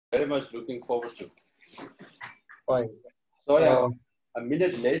Very much looking forward to. Fine. Sorry, I'm a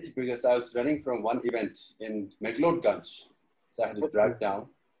minute late because I was running from one event in McLeodganj, so I had to drive down.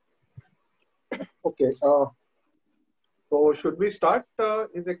 Okay. So should we start,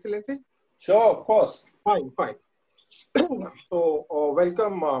 His Excellency? Sure, of course. Fine. So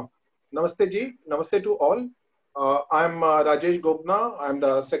welcome, Namaste Ji. Namaste to all. I'm Rajesh Gobna. I'm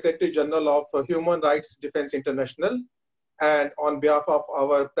the Secretary General of Human Rights Defense International. And on behalf of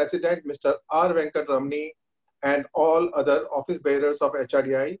our President, Mr. R. Venkatramani, and all other office bearers of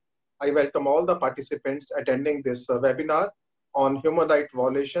HRDI, I welcome all the participants attending this webinar on human rights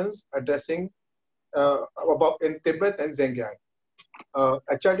violations addressing about in Tibet and Xinjiang.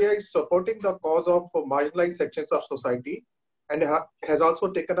 HRDI is supporting the cause of marginalized sections of society and has also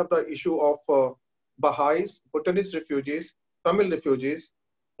taken up the issue of Baha'is, Bhutanese refugees, Tamil refugees,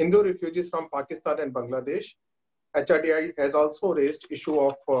 Hindu refugees from Pakistan and Bangladesh. HRDI has also raised issue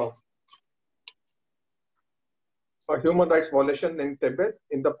of human rights violation in Tibet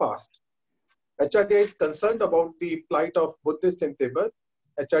in the past. HRDI is concerned about the plight of Buddhists in Tibet.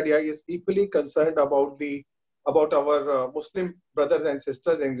 HRDI is equally concerned about our Muslim brothers and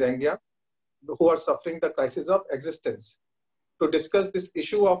sisters in Xinjiang who are suffering the crisis of existence. To discuss this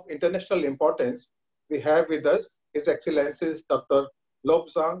issue of international importance, we have with us His Excellencies Dr.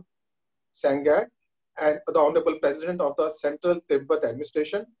 Lobsang Sangay, and the Honorable President of the Central Tibetan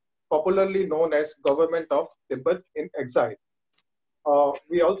Administration, popularly known as Government of Tibet in Exile.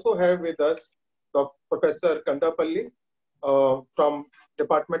 We also have with us Professor Kondapalli from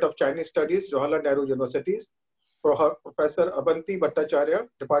Department of Chinese Studies, Jawahar Nehru Universities, Professor Abanti Bhattacharya,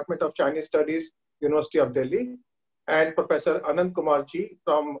 Department of Chinese Studies, University of Delhi, and Professor Anand Kumar ji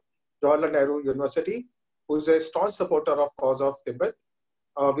from Jawahar Nehru University, who is a staunch supporter of cause of Tibet.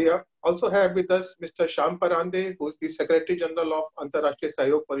 We also have with us Mr. Shyam Parandey, who is the Secretary General of Antarashtriya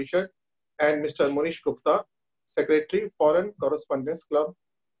Sahyog Parishad, and Mr. Munish Gupta, Secretary, Foreign Correspondents Club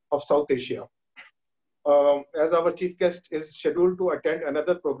of South Asia. As our chief guest is scheduled to attend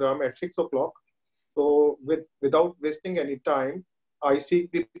another program at 6 o'clock, so without wasting any time, I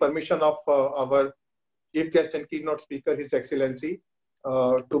seek the permission of our chief guest and keynote speaker, His Excellency,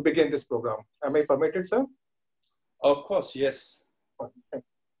 to begin this program. Am I permitted, sir? Of course, yes.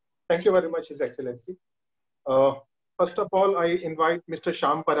 Thank you very much, His Excellency. First of all, I invite Mr.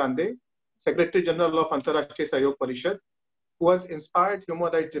 Shyam Parandey, Secretary General of Antarashtriya Sahyog Parishad, who has inspired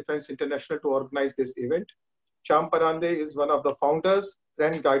Human Rights Defense International to organize this event. Shyam Parandey is one of the founders,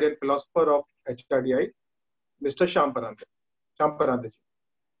 friend, guide, and philosopher of HRDI. Mr. Shyam Parandey. Shyam Parandey.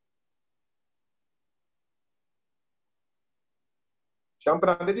 Shyam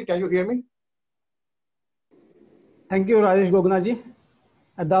Parandey, can you hear me? Thank you, Rajesh Gognaji.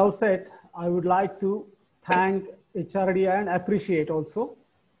 At the outset, I would like to thank HRDI and appreciate also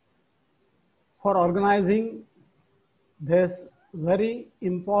for organizing this very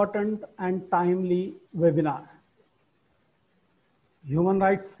important and timely webinar. Human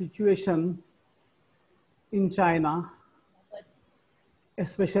rights situation in China,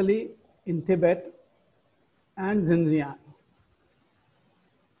 especially in Tibet and Xinjiang,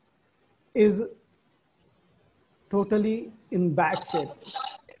 is totally in bad shape.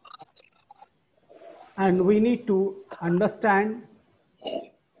 And we need to understand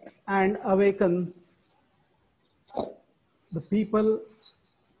and awaken the people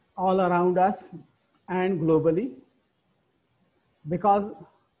all around us and globally, because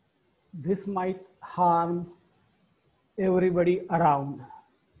this might harm everybody around.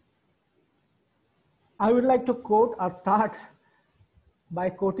 I would like to quote or start by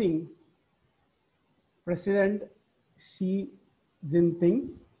quoting President Xi Jinping,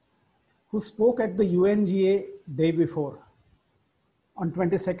 who spoke at the UNGA day before, on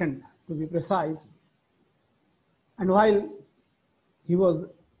 22nd to be precise. And while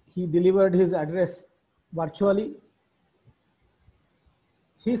he delivered his address virtually,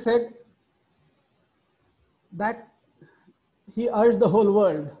 he said that he urged the whole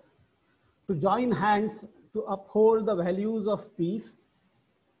world to join hands to uphold the values of peace,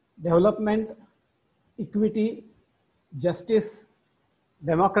 development, equity, justice,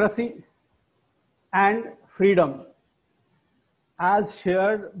 democracy, and freedom as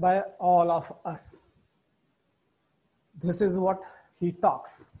shared by all of us. This is what he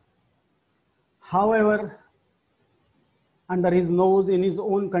talks. However, under his nose in his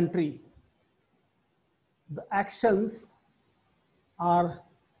own country, the actions are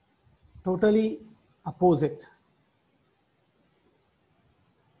totally opposite.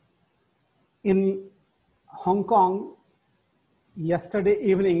 In Hong Kong, yesterday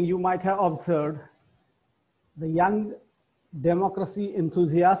evening, you might have observed the young democracy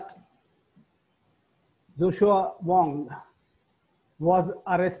enthusiast Joshua Wong was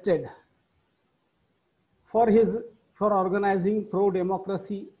arrested for organizing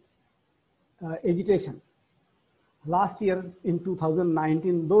pro-democracy agitation last year in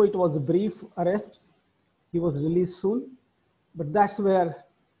 2019. Though it was a brief arrest, he was released soon, but that's where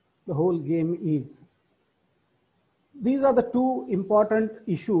the whole game is. These are the two important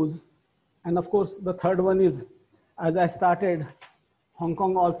issues, and of course the third one is, as I started, Hong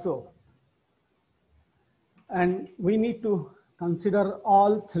Kong also. And we need to consider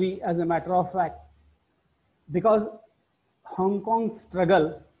all three as a matter of fact, because Hong Kong's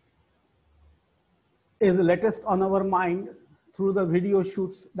struggle is latest on our mind through the video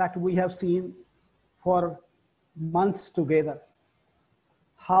shoots that we have seen for months together.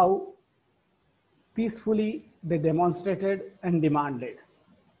 How peacefully they demonstrated and demanded.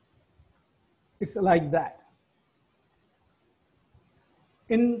 It's like that.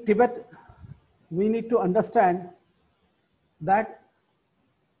 In Tibet, we need to understand that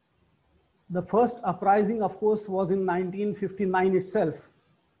the first uprising, of course, was in 1959 itself,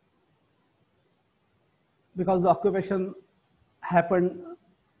 because the occupation happened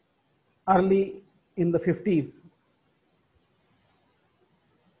early in the 50s.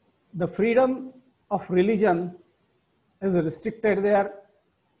 The freedom of religion is restricted there.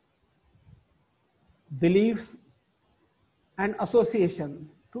 Beliefs and association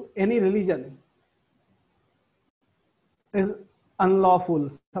to any religion is unlawful,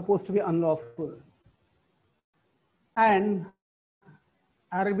 supposed to be unlawful. And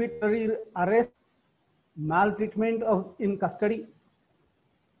arbitrary arrest, maltreatment in custody,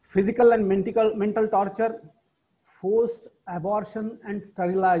 physical and mental torture, forced abortion and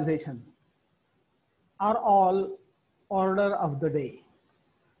sterilization are all order of the day.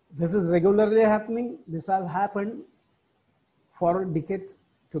 This is regularly happening. This has happened for decades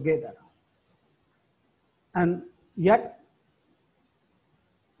together. And yet,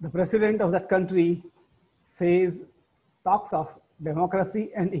 the president of that country talks of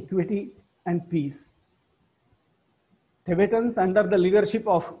democracy and equity and peace. Tibetans, under the leadership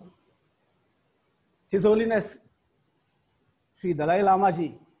of His Holiness Sri Dalai Lama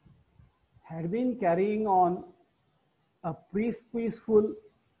Ji, had been carrying on a peaceful,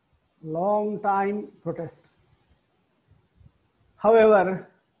 long-time protest. However,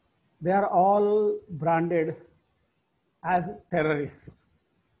 they are all branded as terrorists.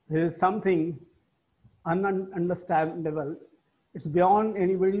 This is something ununderstandable. It's beyond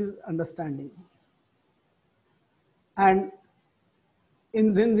anybody's understanding. And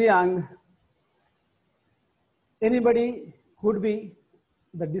in Xinjiang, anybody could be,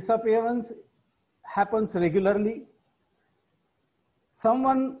 the disappearance happens regularly.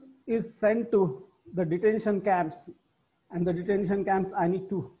 Someone is sent to the detention camps, and the detention camps, I need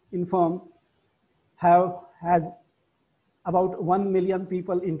to inform, has about 1 million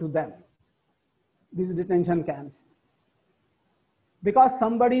people into them, these detention camps. Because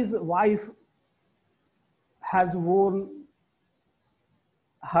somebody's wife has worn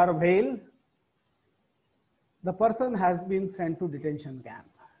her veil, the person has been sent to detention camp.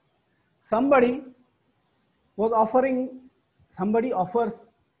 Somebody offers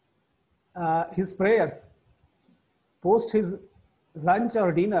his prayers post his lunch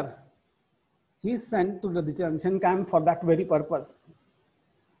or dinner. He is sent to the detention camp for that very purpose.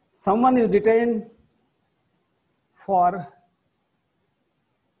 Someone is detained for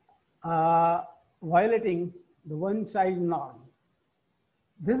violating the one-child norm.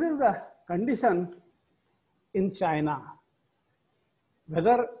 This is the condition in China.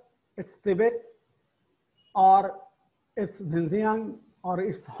 Whether it's Tibet or it's Xinjiang or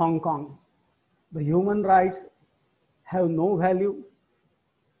it's Hong Kong, the human rights have no value.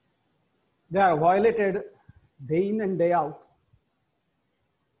 They are violated day in and day out.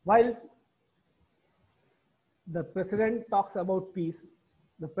 While the president talks about peace,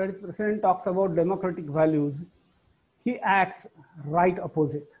 the president talks about democratic values, he acts right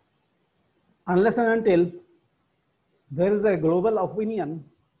opposite. Unless and until there is a global opinion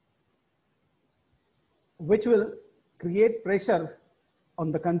which will create pressure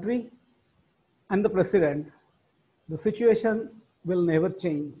on the country and the president, the situation will never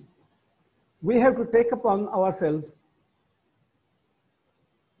change. We have to take upon ourselves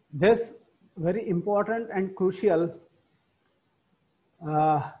this very important and crucial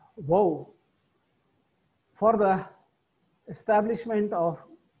vow for the establishment of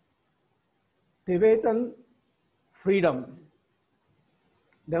Tibetan freedom,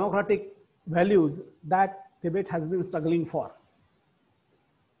 democratic values that Tibet has been struggling for.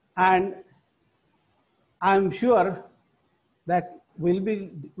 And I'm sure that we'll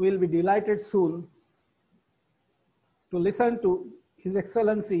be delighted soon to listen to His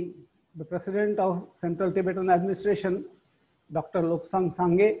Excellency, the President of Central Tibetan Administration, Dr. Lobsang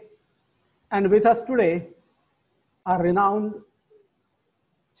Sangay. And with us today are renowned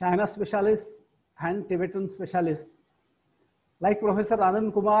China specialists and Tibetan specialists, like Professor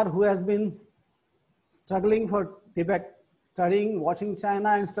Anand Kumar, who has been struggling for Tibet, studying, watching China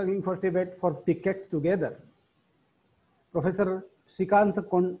and struggling for Tibet for decades together. Professor Srikanth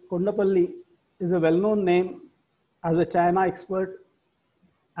Kondapalli is a well-known name as a China expert.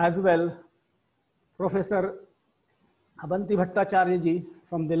 As well, Professor Abanti Bhattacharya ji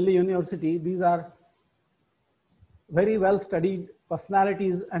from Delhi University. These are very well-studied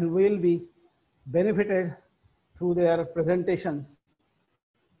personalities and will be benefited through their presentations.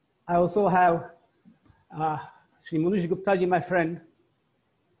 I also have Shri Munish Gupta ji, my friend,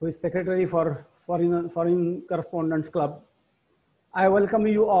 who is Secretary for Foreign Correspondents Club. I welcome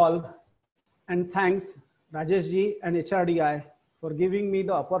you all and thanks Rajesh ji and HRDI for giving me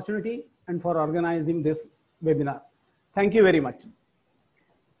the opportunity and for organizing this webinar. Thank you very much.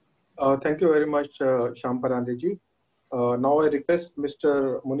 Thank you very much, Shyam Parandey ji. Now I request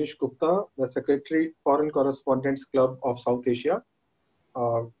Mr. Munish Gupta, the Secretary, Foreign Correspondents Club of South Asia,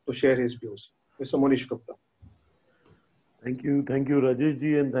 to share his views. Mr. Munish Gupta. Thank you, Rajesh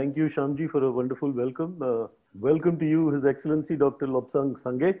ji, and thank you, Shyam ji, for a wonderful welcome. Welcome to you, His Excellency Dr. Lobsang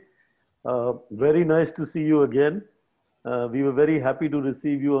Sangay. Very nice to see you again. We were very happy to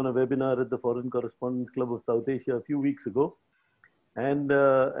receive you on a webinar at the Foreign Correspondents Club of South Asia a few weeks ago. And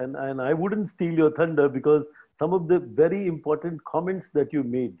I wouldn't steal your thunder because some of the very important comments that you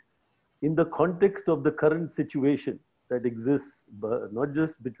made in the context of the current situation that exists, not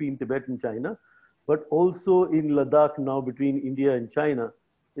just between Tibet and China, but also in Ladakh now between India and China,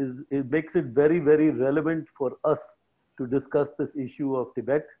 it makes it very, very relevant for us to discuss this issue of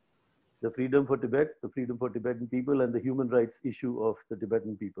Tibet, the freedom for Tibet, the freedom for Tibetan people, and the human rights issue of the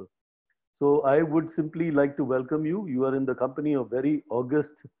Tibetan people. So I would simply like to welcome you. You are in the company of very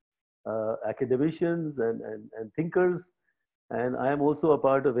august academicians and thinkers. And I am also a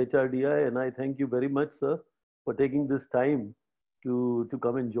part of HRDI, and I thank you very much, sir, for taking this time to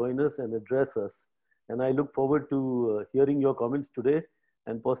come and join us and address us. And I look forward to hearing your comments today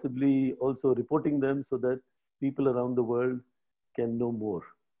and possibly also reporting them so that people around the world can know more.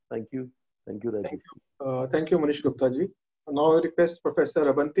 Thank you. Thank you, Rajesh. Thank you, Munish Gupta ji. Now I request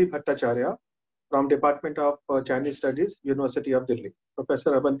Professor Abanti Bhattacharya from Department of Chinese Studies, University of Delhi.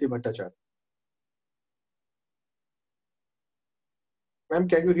 Professor Abanti Bhattacharya. Ma'am,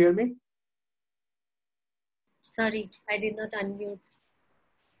 can you hear me? Sorry, I did not unmute.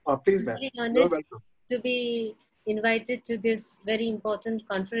 Please, ma'am. I'm very honored to be invited to this very important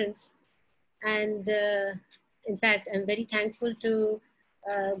conference. And in fact, I'm very thankful to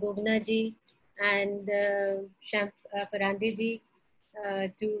Govna ji and Shyam Parandey ji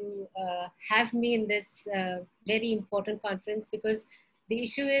to have me in this very important conference, because the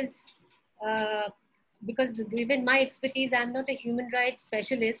issue is, because given my expertise, I'm not a human rights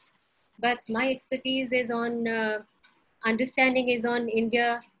specialist, but my expertise is on understanding is on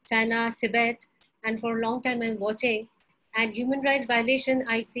India, China, Tibet, and for a long time I'm watching. And human rights violation,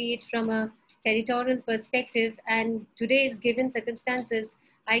 I see it from a territorial perspective. And today's given circumstances,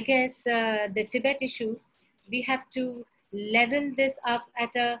 I guess the Tibet issue, we have to level this up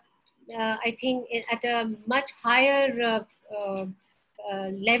at a, I think at a much higher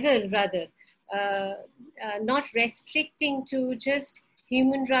level rather, not restricting to just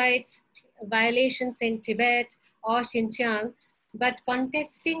human rights violations in Tibet or Xinjiang, but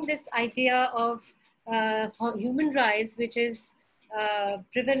contesting this idea of human rights, which is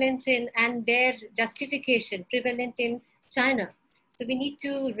prevalent in, and their justification prevalent in China. So we need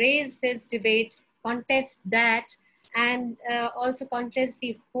to raise this debate, contest that, and also contest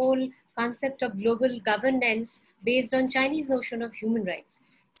the whole concept of global governance based on Chinese notion of human rights.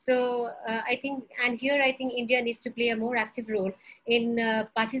 So I think, and here I think India needs to play a more active role in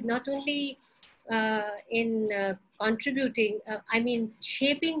not only in contributing, I mean,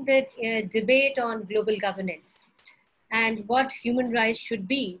 shaping the debate on global governance and what human rights should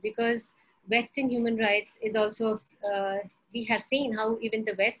be, because Western human rights is also, we have seen how even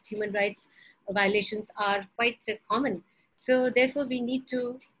the West human rights violations are quite common. So therefore we need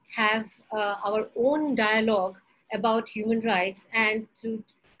to have our own dialogue about human rights and to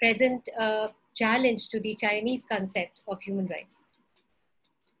present a challenge to the Chinese concept of human rights.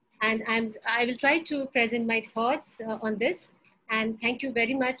 And I will try to present my thoughts on this, and thank you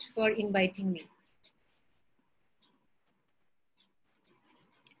very much for inviting me.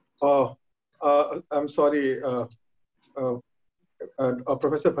 I'm sorry,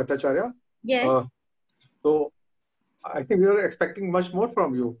 Professor Bhattacharya. Yes. So I think we were expecting much more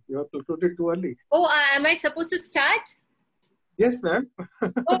from you. You have concluded too early. Oh, am I supposed to start? Yes, ma'am.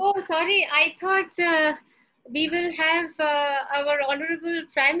 Oh, sorry. I thought we will have our Honorable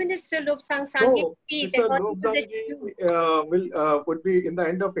Prime Minister Lobsang Sangay No, speech. Mr. Lobsang would be in the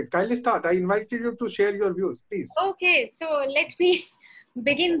end of it. Kindly start. I invited you to share your views, please. Okay, so let me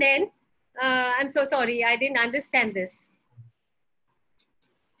begin then. I'm so sorry. I didn't understand this.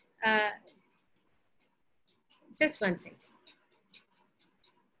 Just one second.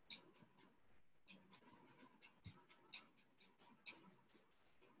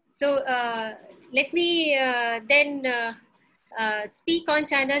 So let me then speak on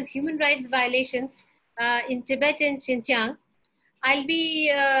China's human rights violations in Tibet and Xinjiang. I'll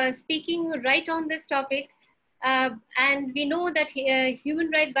be speaking right on this topic. And we know that human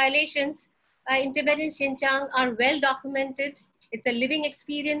rights violations in Tibet and Xinjiang are well documented. It's a living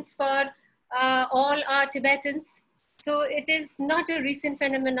experience for all our Tibetans. So it is not a recent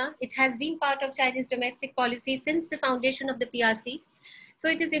phenomena. It has been part of Chinese domestic policy since the foundation of the PRC. So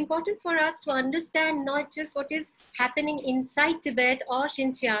it is important for us to understand not just what is happening inside Tibet or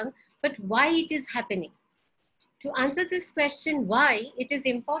Xinjiang, but why it is happening. To answer this question, why, it is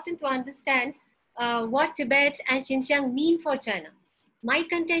important to understand what Tibet and Xinjiang mean for China. My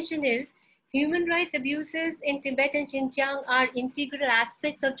contention is human rights abuses in Tibet and Xinjiang are integral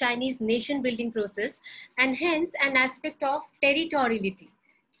aspects of Chinese nation building process and hence an aspect of territoriality.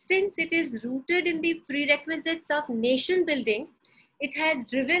 Since it is rooted in the prerequisites of nation building, it has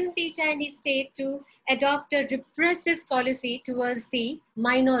driven the Chinese state to adopt a repressive policy towards the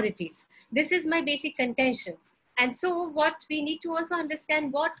minorities. This is my basic contentions. And so what we need to also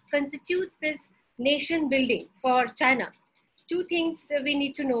understand what constitutes this nation building for China. Two things we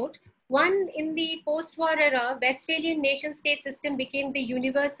need to note. One, in the post-war era, Westphalian nation-state system became the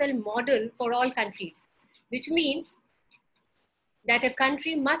universal model for all countries, which means that a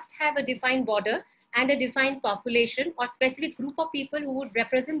country must have a defined border and a defined population or specific group of people who would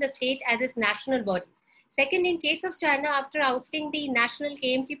represent the state as its national body. Second, in case of China, after ousting the national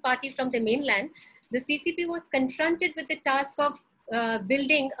KMT party from the mainland, the CCP was confronted with the task of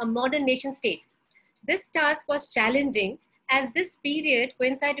building a modern nation state. This task was challenging as this period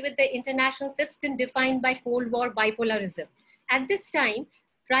coincided with the international system defined by Cold War bipolarism. At this time,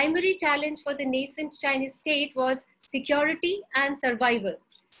 primary challenge for the nascent Chinese state was security and survival.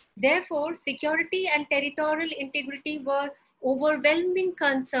 Therefore, security and territorial integrity were overwhelming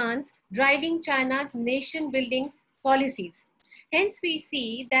concerns driving China's nation-building policies. Hence, we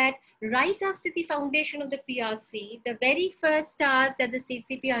see that right after the foundation of the PRC, the very first task that the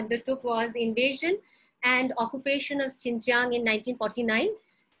CCP undertook was invasion and occupation of Xinjiang in 1949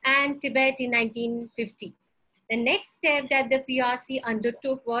 and Tibet in 1950. The next step that the PRC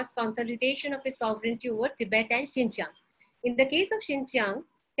undertook was consolidation of its sovereignty over Tibet and Xinjiang. In the case of Xinjiang,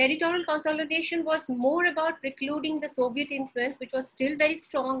 territorial consolidation was more about precluding the Soviet influence, which was still very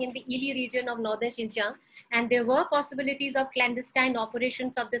strong in the Ili region of northern Xinjiang, and there were possibilities of clandestine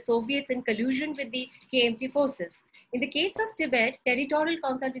operations of the Soviets in collusion with the KMT forces. In the case of Tibet, territorial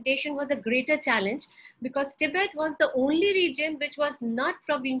consolidation was a greater challenge because Tibet was the only region which was not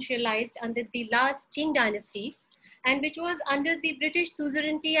provincialized under the last Qing dynasty and which was under the British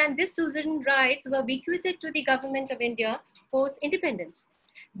suzerainty, and this suzerain rights were bequeathed to the government of India post-independence.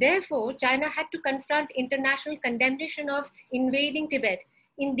 Therefore, China had to confront international condemnation of invading Tibet.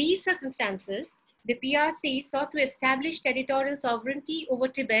 In these circumstances, the PRC sought to establish territorial sovereignty over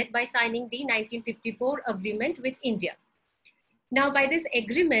Tibet by signing the 1954 agreement with India. Now, by this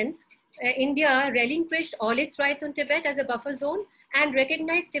agreement, India relinquished all its rights on Tibet as a buffer zone and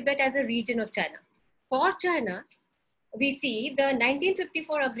recognized Tibet as a region of China. For China, we see the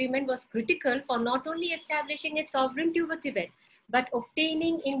 1954 agreement was critical for not only establishing its sovereignty over Tibet, but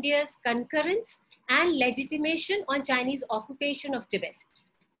obtaining India's concurrence and legitimation on Chinese occupation of Tibet.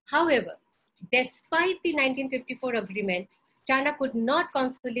 However, despite the 1954 agreement, China could not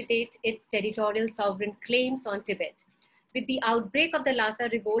consolidate its territorial sovereign claims on Tibet. With the outbreak of the Lhasa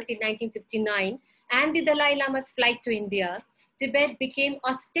revolt in 1959 and the Dalai Lama's flight to India, Tibet became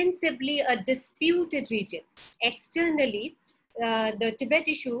ostensibly a disputed region. Externally, the Tibet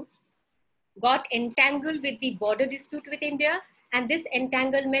issue got entangled with the border dispute with India, and this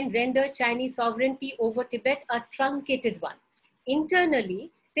entanglement rendered Chinese sovereignty over Tibet a truncated one. Internally,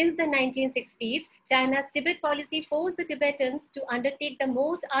 since the 1960s, China's Tibet policy forced the Tibetans to undertake the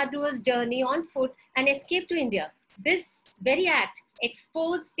most arduous journey on foot and escape to India. This very act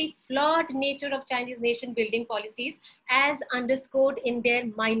exposed the flawed nature of Chinese nation building policies as underscored in their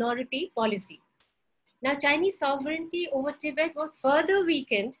minority policy. Now, Chinese sovereignty over Tibet was further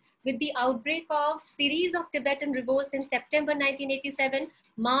weakened with the outbreak of series of Tibetan revolts in September 1987,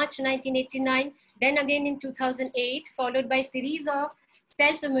 March 1989, then again in 2008, followed by series of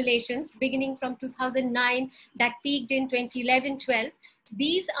self-immolations beginning from 2009 that peaked in 2011-12.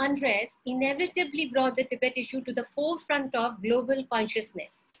 These unrests inevitably brought the Tibet issue to the forefront of global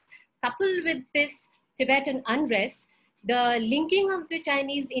consciousness. Coupled with this Tibetan unrest, the linking of the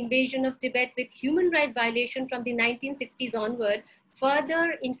Chinese invasion of Tibet with human rights violation from the 1960s onward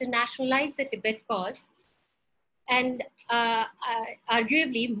further internationalized the Tibet cause. And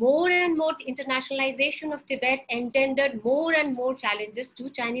arguably, more and more internationalization of Tibet engendered more and more challenges to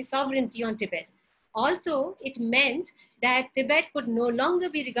Chinese sovereignty on Tibet. Also, it meant that Tibet could no longer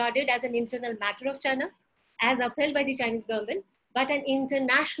be regarded as an internal matter of China, as upheld by the Chinese government, but an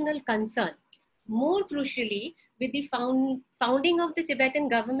international concern. More crucially, with the founding of the Tibetan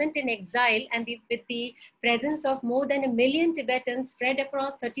Government-in-exile and with the presence of more than 1 million Tibetans spread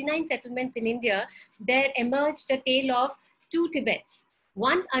across 39 settlements in India, there emerged a tale of two Tibets,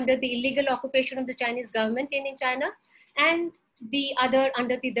 one under the illegal occupation of the Chinese government in China, and the other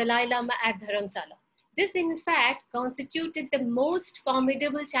under the Dalai Lama at Dharamsala. This, in fact, constituted the most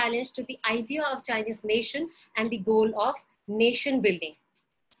formidable challenge to the idea of Chinese nation and the goal of nation building.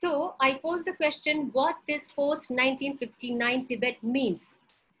 So I pose the question, what this post-1959 Tibet means.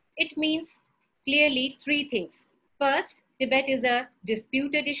 It means clearly three things. First, Tibet is a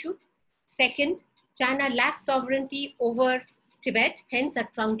disputed issue. Second, China lacks sovereignty over Tibet, hence a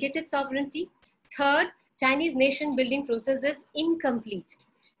truncated sovereignty. Third, Chinese nation building process is incomplete.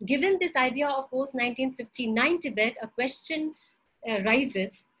 Given this idea of post-1959 Tibet, a question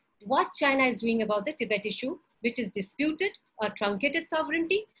rises, what China is doing about the Tibet issue, which is disputed, a truncated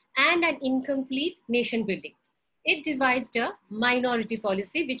sovereignty, and an incomplete nation building. It devised a minority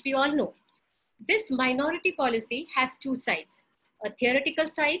policy, which we all know. This minority policy has two sides, a theoretical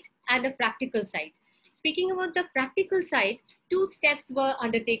side and a practical side. Speaking about the practical side, two steps were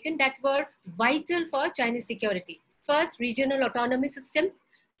undertaken that were vital for Chinese security. First, regional autonomy system,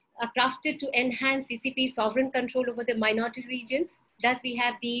 crafted to enhance CCP sovereign control over the minority regions. Thus, we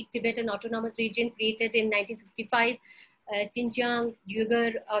have the Tibetan Autonomous Region created in 1965, Xinjiang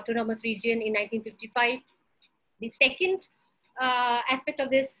Uyghur Autonomous Region in 1955. The second aspect of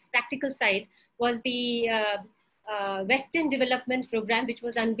this practical side was the Western Development Program, which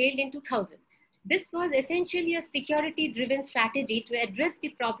was unveiled in 2000. This was essentially a security-driven strategy to address the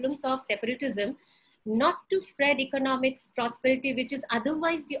problems of separatism, not to spread economic prosperity, which is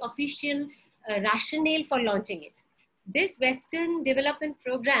otherwise the official rationale for launching it. This Western Development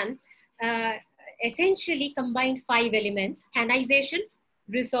Program essentially combined 5 elements: Hanization,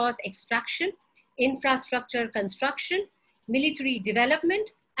 resource extraction, infrastructure construction, military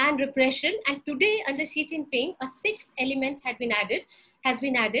development, and repression. And today, under Xi Jinping, a 6th element has been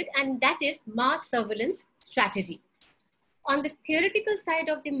added, and that is mass surveillance strategy. On the theoretical side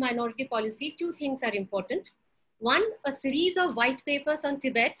of the minority policy, two things are important. One, a series of white papers on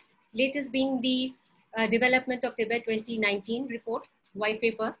Tibet, latest being the Development of Tibet 2019 report, white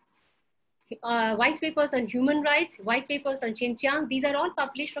paper. White papers on human rights, white papers on Xinjiang. These are all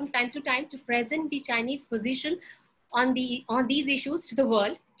published from time to time to present the Chinese position on these issues to the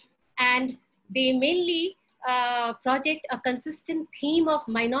world. And they mainly project a consistent theme of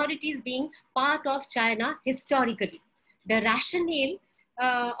minorities being part of China historically. The rationale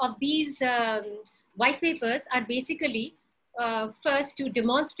of these white papers are basically first to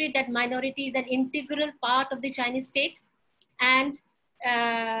demonstrate that minority is an integral part of the Chinese state, and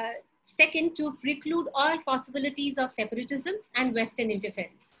second, to preclude all possibilities of separatism and Western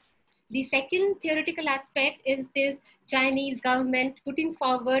interference. The second theoretical aspect is this Chinese government putting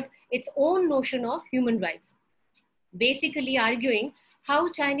forward its own notion of human rights, basically arguing how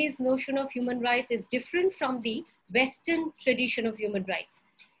Chinese notion of human rights is different from the Western tradition of human rights.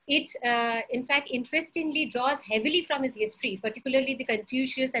 It, in fact, interestingly draws heavily from its history, particularly the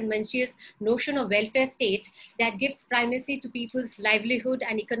Confucius and Mencius notion of welfare state that gives primacy to people's livelihood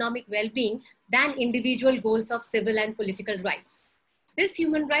and economic well-being than individual goals of civil and political rights. This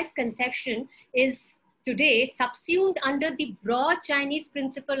human rights conception is today subsumed under the broad Chinese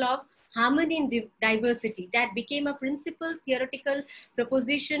principle of harmony in diversity that became a principal theoretical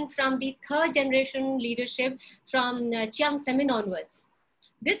proposition from the 3rd generation leadership from Chiang Samin onwards.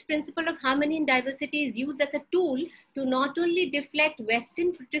 This principle of harmony in diversity is used as a tool to not only deflect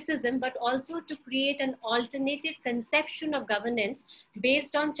Western criticism, but also to create an alternative conception of governance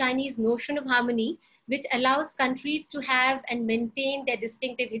based on Chinese notion of harmony, which allows countries to have and maintain their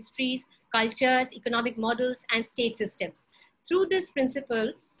distinctive histories, cultures, economic models, and state systems. Through this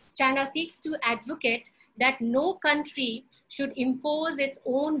principle, China seeks to advocate that no country should impose its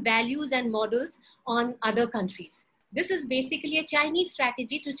own values and models on other countries. This is basically a Chinese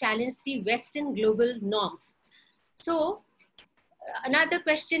strategy to challenge the Western global norms. So another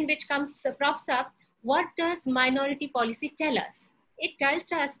question which props up, what does minority policy tell us? It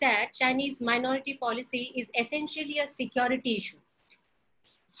tells us that Chinese minority policy is essentially a security issue.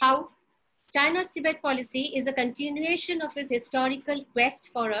 How? China's Tibet policy is a continuation of its historical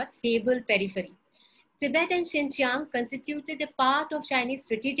quest for a stable periphery. Tibet and Xinjiang constituted a part of Chinese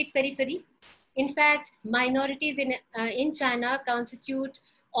strategic periphery. In fact, minorities in China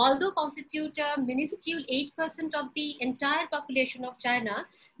although constitute a minuscule 8% of the entire population of China,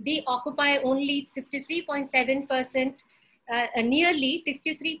 they occupy only 63.7%, nearly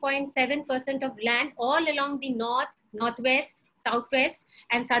 63.7% of land all along the north, northwest, southwest,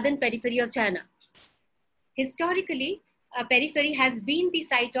 and southern periphery of China. Historically, periphery has been the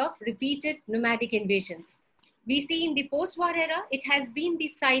site of repeated nomadic invasions. We see in the post-war era, it has been the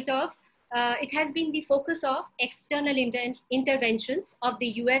focus of external interventions of the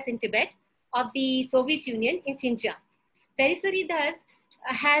US in Tibet, of the Soviet Union in Xinjiang. Periphery thus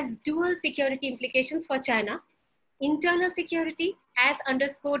has dual security implications for China: internal security as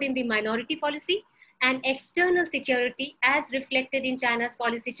underscored in the minority policy, and external security as reflected in China's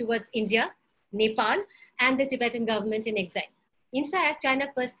policy towards India, Nepal, and the Tibetan government in exile. In fact, China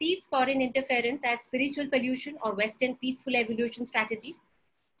perceives foreign interference as spiritual pollution or Western peaceful evolution strategy.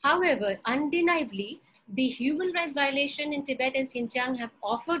 However, undeniably, the human rights violation in Tibet and Xinjiang have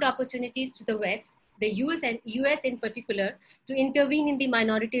offered opportunities to the West, the US in particular, to intervene in the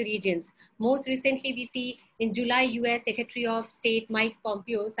minority regions. Most recently, we see in July, US Secretary of State Mike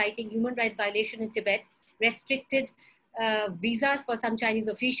Pompeo citing human rights violation in Tibet, restricted visas for some Chinese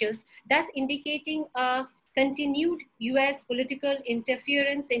officials, thus indicating a continued US political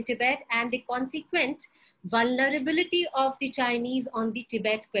interference in Tibet and the consequent vulnerability of the Chinese on the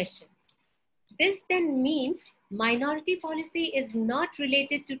Tibet question. This then means minority policy is not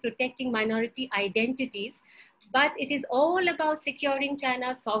related to protecting minority identities, but it is all about securing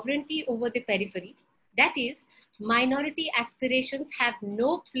China's sovereignty over the periphery. That is, minority aspirations have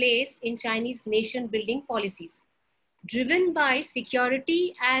no place in Chinese nation building policies. Driven by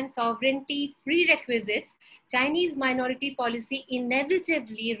security and sovereignty prerequisites, Chinese minority policy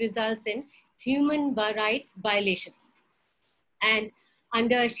inevitably results in human rights violations. And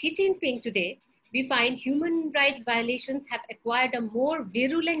under Xi Jinping today, we find human rights violations have acquired a more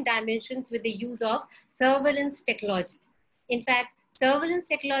virulent dimensions with the use of surveillance technology. In fact, surveillance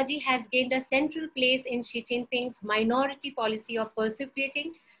technology has gained a central place in Xi Jinping's minority policy of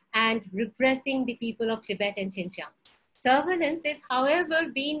persecuting and repressing the people of Tibet and Xinjiang. Surveillance is, however,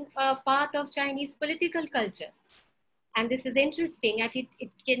 been a part of Chinese political culture. And this is interesting, and it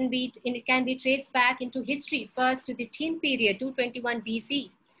can be traced back into history, first to the Qin period, 221 BC,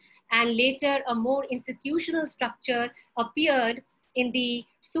 and later a more institutional structure appeared in the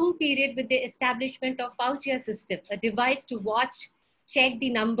Sung period with the establishment of Pauchia system, a device to watch, check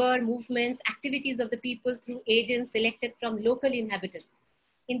the number, movements, activities of the people through agents selected from local inhabitants.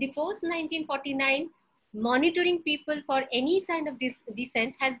 In the post-1949, monitoring people for any sign of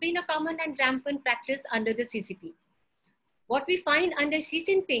dissent has been a common and rampant practice under the CCP. What we find under Xi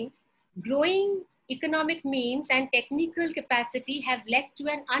Jinping, growing economic means and technical capacity have led to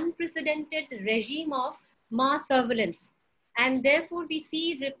an unprecedented regime of mass surveillance. And therefore we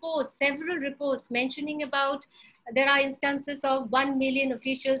see reports, several reports mentioning about there are instances of 1 million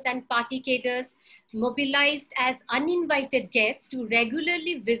officials and party cadres mobilized as uninvited guests to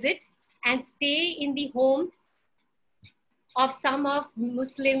regularly visit and stay in the home of some of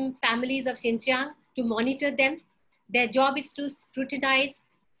Muslim families of Xinjiang to monitor them. Their job is to scrutinize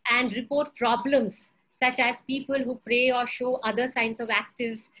and report problems such as people who pray or show other signs of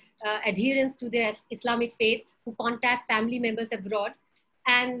active adherence to their Islamic faith, who contact family members abroad.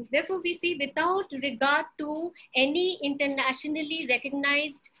 And therefore we see, without regard to any internationally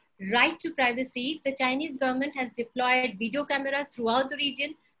recognized right to privacy, the Chinese government has deployed video cameras throughout the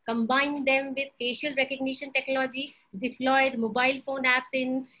region, combined them with facial recognition technology, deployed mobile phone apps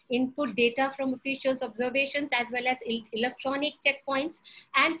in input data from officials' observations as well as electronic checkpoints,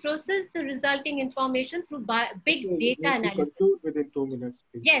 and process the resulting information through big data analysis. Conclude within 2 minutes,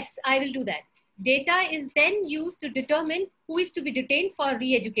 please. Yes, I will do that. Data is then used to determine who is to be detained for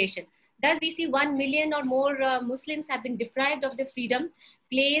re-education. Thus, we see 1 million or more Muslims have been deprived of their freedom,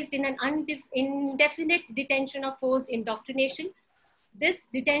 placed in an indefinite detention or forced indoctrination. These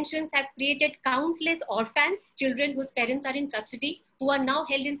detentions have created countless orphans, children whose parents are in custody, who are now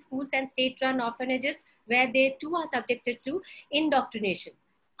held in schools and state-run orphanages, where they too are subjected to indoctrination.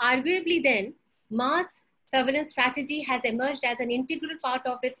 Arguably then, mass surveillance strategy has emerged as an integral part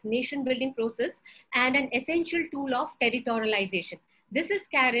of its nation building process and an essential tool of territorialization. This is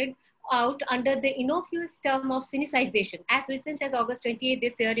carried out under the innocuous term of Sinicization. As recent as August 28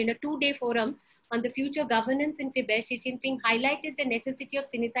 this year, in a two-day forum on the future governance in Tibet, Xi Jinping highlighted the necessity of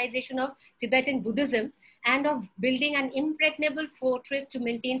Sinicization of Tibetan Buddhism and of building an impregnable fortress to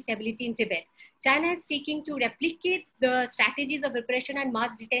maintain stability in Tibet. China is seeking to replicate the strategies of repression and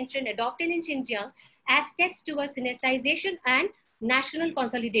mass detention adopted in Xinjiang as steps towards Sinicization and national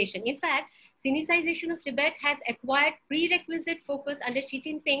consolidation. In fact, Sinicization of Tibet has acquired prerequisite focus under Xi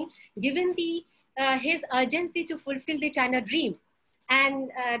Jinping, given his urgency to fulfill the China dream.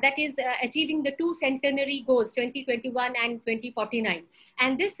 And that is achieving the two centenary goals, 2021 and 2049.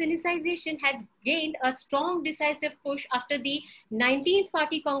 And this Sinicization has gained a strong decisive push after the 19th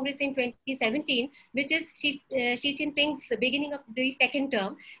Party Congress in 2017, which is Xi Jinping's beginning of the second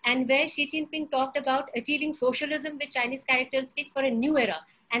term, and where Xi Jinping talked about achieving socialism with Chinese characteristics for a new era.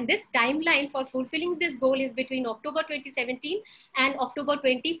 And this timeline for fulfilling this goal is between October 2017 and October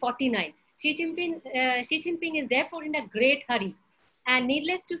 2049. Xi Jinping is therefore in a great hurry. And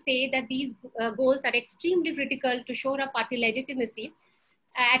needless to say that these goals are extremely critical to shore up party legitimacy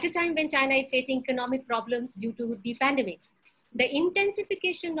at a time when China is facing economic problems due to the pandemics. The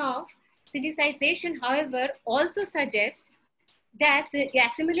intensification of Sinicization, however, also suggests that the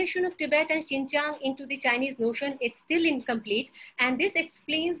assimilation of Tibet and Xinjiang into the Chinese notion is still incomplete, and this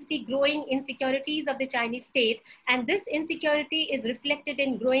explains the growing insecurities of the Chinese state, and this insecurity is reflected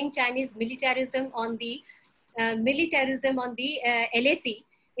in growing Chinese militarism on the LAC.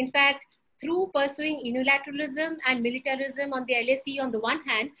 In fact, through pursuing unilateralism and militarism on the LAC on the one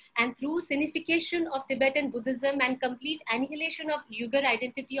hand, and through Sinification of Tibetan Buddhism and complete annihilation of Uyghur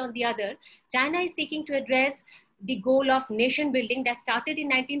identity on the other, China is seeking to address the goal of nation building that started in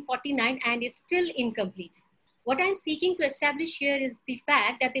 1949 and is still incomplete. What I'm seeking to establish here is the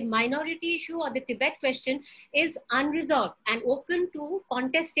fact that the minority issue or the Tibet question is unresolved and open to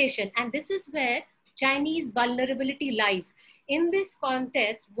contestation. And this is where Chinese vulnerability lies. In this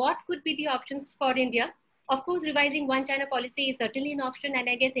contest, what could be the options for India? Of course, revising one China policy is certainly an option, and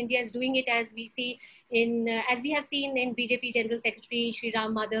I guess India is doing it, as we see in, as we have seen in BJP General Secretary Sri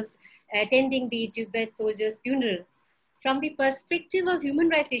Ram Madhav's attending the Tibet soldiers' funeral. From the perspective of human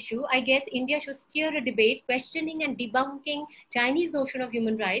rights issue, I guess India should steer a debate questioning and debunking Chinese notion of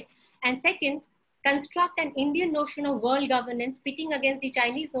human rights, and second, construct an Indian notion of world governance pitting against the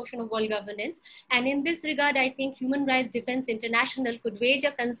Chinese notion of world governance. And in this regard, I think Human Rights Defense International could wage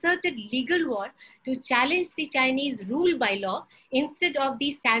a concerted legal war to challenge the Chinese rule by law instead of the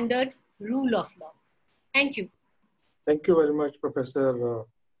standard rule of law. Thank you. Thank you very much, Professor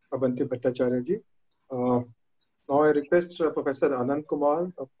Abanti Bhattacharya ji. Now I request Professor Anand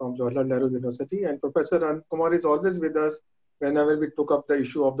Kumar from Jawahar Nehru University, and Professor Anand Kumar is always with us whenever we took up the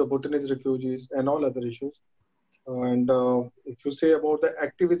issue of the Bhutanese refugees and all other issues. And if you say about the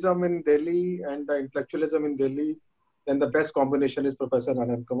activism in Delhi and the intellectualism in Delhi, then the best combination is Professor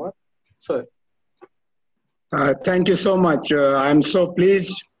Anand Kumar. Sir. Thank you so much. I'm so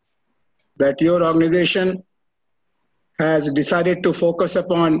pleased that your organization has decided to focus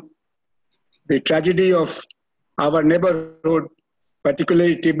upon the tragedy of our neighborhood,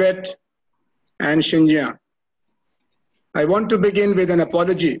 particularly Tibet and Xinjiang. I want to begin with an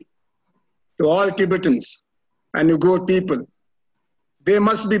apology to all Tibetans and Uyghur people. They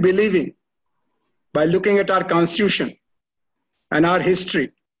must be believing, by looking at our constitution and our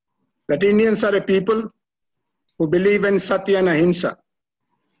history, that Indians are a people who believe in Satya and Ahimsa.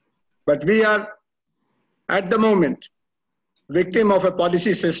 But we are, at the moment, victim of a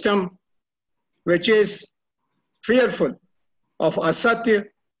policy system which is fearful of Asatya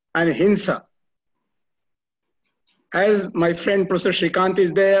and Hinsa. As my friend Professor Srikanth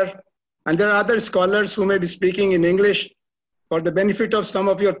is there, and there are other scholars who may be speaking in English, for the benefit of some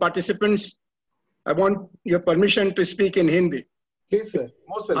of your participants, I want your permission to speak in Hindi. Please, sir.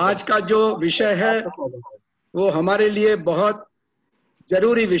 Most welcome. आज का जो विषय है, वो हमारे लिए बहुत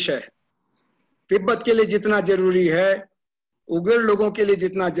जरूरी विषय है. तिब्बत के लिए जितना जरूरी है, उग्र लोगों के लिए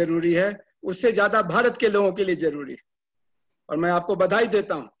जितना जरूरी है, उससे ज्यादा भारत के लोगों के लिए जरूरी है. और मैं आपको बधाई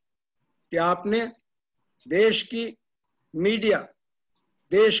देता हूं कि आपने देश की मीडिया,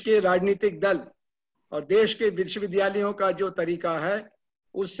 देश के राजनीतिक दल और देश के विश्वविद्यालयों का जो तरीका है,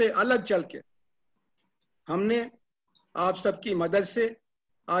 उससे अलग चल के हमने आप सबकी मदद से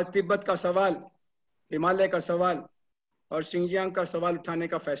आज तिब्बत का सवाल, हिमालय का सवाल और शिंजियांग का सवाल उठाने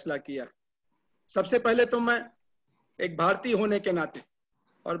का फैसला किया. सबसे पहले तो मैं एक भारतीय होने के नाते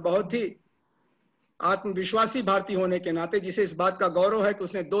और बहुत ही आत्मविश्वासी भारतीय होने के नाते, जिसे इस बात का गौरव है कि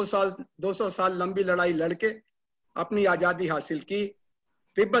उसने 200 साल लंबी लड़ाई लड़के अपनी आजादी हासिल की,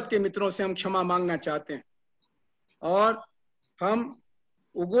 तिब्बत के मित्रों से हम क्षमा मांगना चाहते हैं और हम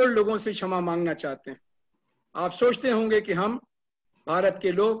उग्र लोगों से क्षमा मांगना चाहते हैं। आप सोचते होंगे कि हम भारत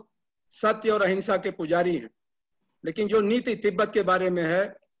के लोग सत्य और अहिंसा के पुजारी हैं, लेकिन जो नीति तिब्बत के बारे में है,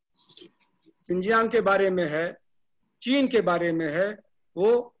 सिंजियांग के बारे में है, चीन के बारे में है,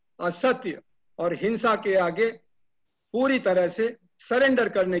 वो असत्य और हिंसा के आगे पूरी तरह से सरेंडर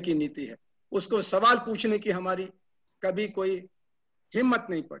करने की नीति है। उसको सवाल पूछने की हमारी कभी कोई हिम्मत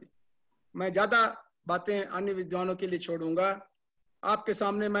नहीं पड़ी। मैं ज्यादा बातें अन्य विद्वानों के लिए छोड़ूंगा। आपके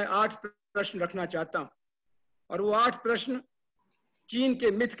सामने मैं 8 प्रश्न रखना चाहता हूं और वो 8 प्रश्न चीन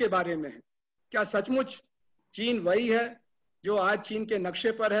के मिथ के बारे में है। क्या सचमुच चीन वही है जो आज चीन के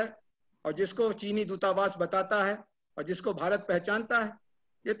नक्शे पर है और जिसको चीनी दूतावास बताता है और जिसको भारत पहचानता है?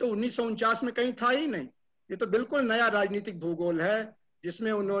 ये तो 1949 में कहीं था ही नहीं। ये तो बिल्कुल नया राजनीतिक भूगोल है,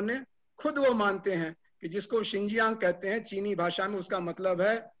 जिसमें उन्होंने खुद वो मानते हैं कि जिसको शिंजियांग कहते हैं चीनी भाषा में, उसका मतलब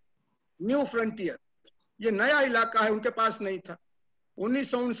है न्यू फ्रंटियर। ये नया इलाका है, उनके पास नहीं था।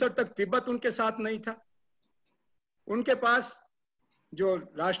 1959 तक तिब्बत उनके साथ नहीं था। उनके पास जो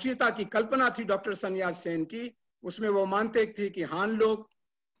राष्ट्रीयता की कल्पना थी डॉक्टर सन्याल सेन की, उसमें वो मानते थे कि हान लोग,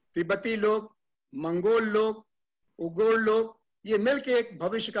 तिब्बती लोग, मंगोल लोग, उगोर लोग, ये मिलके एक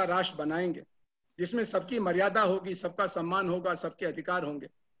भविष्य का राष्ट्र बनाएंगे जिसमें सबकी मर्यादा होगी, सबका सम्मान होगा, सबके अधिकार होंगे।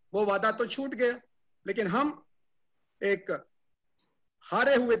 वो वादा तो छूट गया, लेकिन हम एक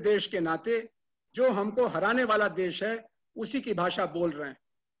हारे हुए देश के नाते, जो हमको हराने वाला देश है, उसी की भाषा बोल रहे हैं।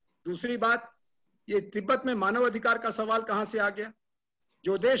 दूसरी बात, ये तिब्बत में मानव अधिकार का सवाल कहां से आ गया?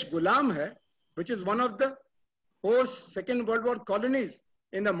 जो देश गुलाम है, which is one of the post Second World War colonies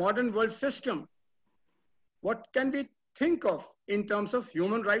in the modern world system, what can we think of in terms of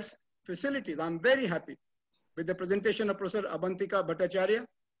human rights facilities? I'm very happy with the presentation of Professor Abanti Bhattacharya.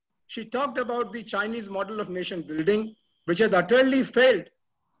 She talked about the Chinese model of nation building, which has utterly failed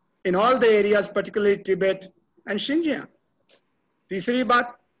in all the areas, particularly Tibet and Xinjiang. तीसरी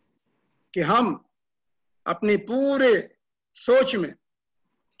बात कि हम अपनी पूरे सोच में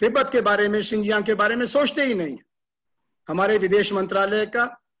तिब्बत के बारे में, शिंजियांग के बारे में सोचते ही नहीं। हमारे विदेश मंत्रालय का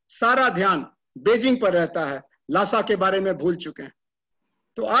सारा ध्यान बीजिंग पर रहता है, लासा के बारे में भूल चुके हैं।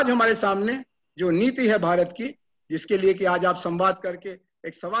 तो आज हमारे सामने जो नीति है भारत की, जिसके लिए कि आज आप संवाद करके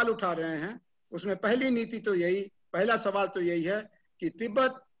एक सवाल उठा रहे हैं, उसमें पहली नीति तो यही, पहला सवाल तो यही है कि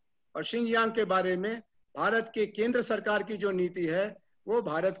तिब्बत और शिंजियांग के बारे में भारत के केंद्र सरकार की जो नीति है, वो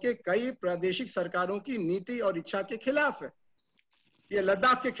भारत के कई प्रादेशिक सरकारों की नीति और इच्छा के खिलाफ है। ये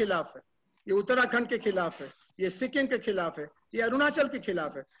लद्दाख के खिलाफ है, ये उत्तराखंड के खिलाफ है, ये सिक्किम के खिलाफ है, ये अरुणाचल के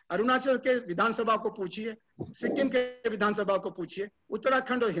खिलाफ है। अरुणाचल के विधानसभा को पूछिए, सिक्किम के विधानसभा को पूछिए,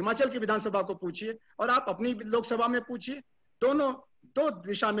 उत्तराखंड और हिमाचल की विधानसभा को पूछिए, और आप अपनी लोकसभा में पूछिए, दोनों दो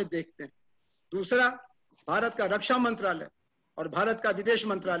दिशा में देखते हैं। दूसरा, भारत का रक्षा मंत्रालय और भारत का विदेश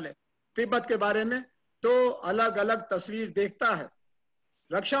मंत्रालय तिब्बत के बारे में दो अलग अलग तस्वीर देखता है।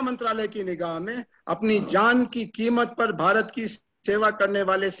 रक्षा मंत्रालय की निगाह में अपनी जान की कीमत पर भारत की सेवा करने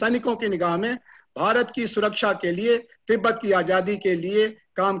वाले सैनिकों की निगाह में भारत की सुरक्षा के लिए, तिब्बत की आजादी के लिए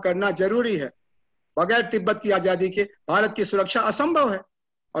काम करना जरूरी है। बगैर तिब्बत की आजादी के भारत की सुरक्षा असंभव है।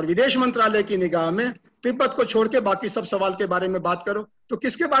 और विदेश मंत्रालय की निगाह में तिब्बत को छोड़ के बाकी सब सवाल के बारे में बात करो, तो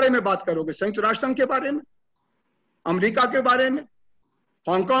किसके बारे में बात करोगे? संयुक्त राष्ट्र संघ के बारे में, अमेरिका के बारे में,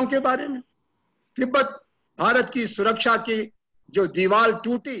 हांगकांग के बारे में? तिब्बत भारत की सुरक्षा की जो दीवार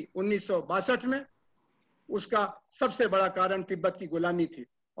टूटी 1962 में, उसका सबसे बड़ा कारण तिब्बत की गुलामी थी।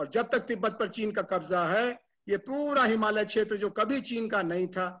 और जब तक तिब्बत पर चीन का कब्जा है, ये पूरा हिमालय क्षेत्र जो कभी चीन का नहीं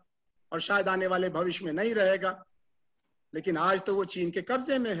था और शायद आने वाले भविष्य में नहीं रहेगा, लेकिन आज तो वो चीन के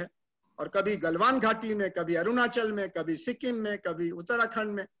कब्जे में है। और कभी गलवान घाटी में, कभी अरुणाचल में, कभी सिक्किम में, कभी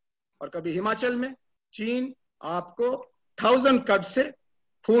उत्तराखंड में और कभी हिमाचल में चीन आपको 1000 कट से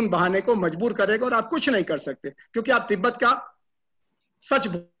खून बहाने को मजबूर करेगा और आप कुछ नहीं कर सकते, क्योंकि आप तिब्बत का सच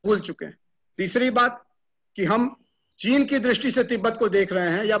भूल चुके हैं। तीसरी बात कि हम चीन की दृष्टि से तिब्बत को देख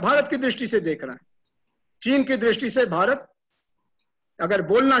रहे हैं या भारत की दृष्टि से देख रहे हैं। चीन की दृष्टि से भारत अगर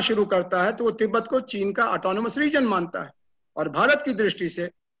बोलना शुरू करता है तो वो तिब्बत को चीन का ऑटोनोमस रीजन मानता है, और भारत की दृष्टि से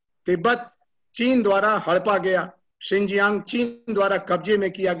तिब्बत चीन द्वारा हड़पा गया, शिंजियांग चीन द्वारा कब्जे में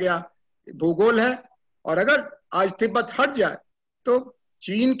किया गया भूगोल है। और अगर आज तिब्बत हट जाए तो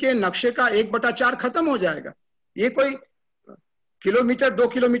चीन के नक्शे का 1/4 खत्म हो जाएगा। ये कोई किलोमीटर 2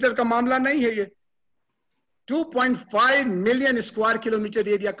 किलोमीटर का मामला नहीं है। ये 2.5 मिलियन स्क्वायर किलोमीटर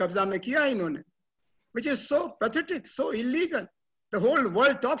एरिया कब्जा में किया है इन्होंने, which is so pathetic, so illegal. The whole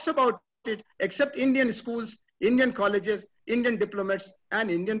world talks about it except Indian schools, Indian colleges, Indian diplomats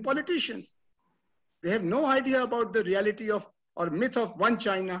and Indian politicians. They have no idea about the reality of or myth of one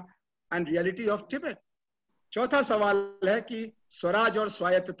China and reality of Tibet. चौथा सवाल है कि स्वराज और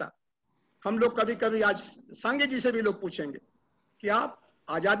स्वायत्तता। हम लोग कभी कभी आज सांगे जी से भी लोग पूछेंगे कि आप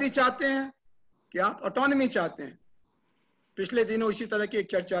आजादी चाहते हैं कि आप ऑटोनॉमी चाहते हैं। पिछले दिनों इसी तरह की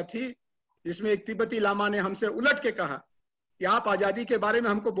एक चर्चा थी जिसमें एक तिब्बती लामा ने हमसे उलट के कहा कि आप आजादी के बारे में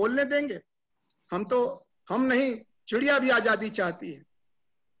हमको बोलने देंगे? हम नहीं, चिड़िया भी आजादी चाहती है,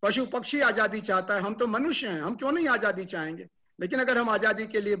 पशु पक्षी आजादी चाहता है, हम तो मनुष्य हैं, हम क्यों नहीं आजादी चाहेंगे? लेकिन अगर हम आजादी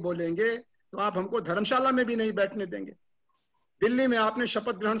के लिए बोलेंगे तो आप हमको धर्मशाला में भी नहीं बैठने देंगे। दिल्ली में आपने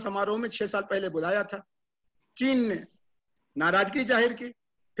शपथ ग्रहण समारोह में 6 साल पहले बुलाया था, चीन ने नाराजगी जाहिर की,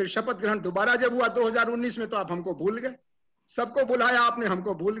 फिर शपथ ग्रहण दोबारा जब हुआ 2019 में तो आप हमको भूल गए। सबको बुलाया आपने,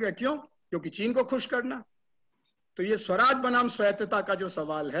 हमको भूल गए, क्यों? क्योंकि चीन को खुश करना। तो ये स्वराज बनाम स्वायत्तता का जो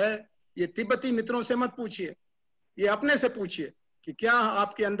सवाल है, ये तिब्बती मित्रों से मत पूछिए, ये अपने से पूछिए कि क्या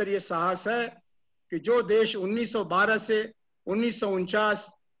आपके अंदर ये साहस है कि जो देश 1912 से 1949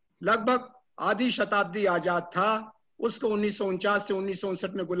 लगभग आधी शताब्दी आजाद था, उसको 1949 से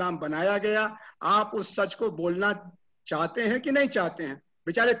 1959 में गुलाम बनाया गया। आप उस सच को बोलना चाहते हैं कि नहीं चाहते हैं?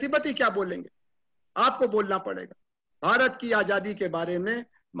 बेचारे तिब्बती क्या बोलेंगे? आपको बोलना पड़ेगा। भारत की आजादी के बारे में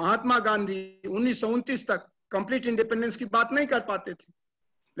महात्मा गांधी 1929 तक कंप्लीट इंडिपेंडेंस की बात नहीं कर पाते थे,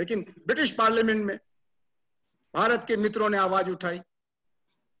 लेकिन ब्रिटिश पार्लियामेंट में भारत के मित्रों ने आवाज उठाई,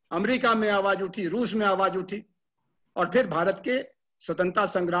 अमेरिका में आवाज उठी, रूस में आवाज उठी, और फिर भारत के स्वतंत्रता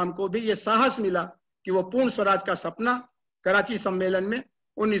संग्राम को भी ये साहस मिला कि वो पूर्ण स्वराज का सपना कराची सम्मेलन में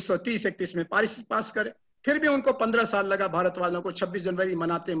 1930-31 में पास करे। फिर भी उनको 15 साल लगा भारत वालों को 26 जनवरी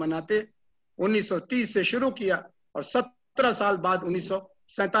मनाते मनाते। 1930 से शुरू किया और 17 साल बाद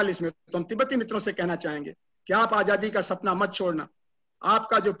 1947 में। तो हम तिब्बती मित्रों से कहना चाहेंगे कि आप आजादी का सपना मत छोड़ना।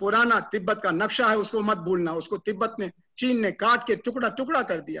 आपका जो पुराना तिब्बत का नक्शा है उसको मत भूलना। उसको तिब्बत में चीन ने काट के टुकड़ा टुकड़ा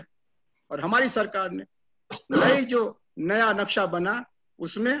कर दिया, और हमारी सरकार ने नया नक्शा बना,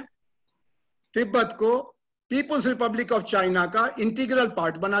 उसमें तिब्बत को पीपुल्स रिपब्लिक ऑफ चाइना का इंटीग्रल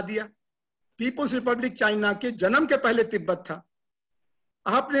पार्ट बना दिया। पीपुल्स रिपब्लिक चाइना के जन्म के पहले तिब्बत था।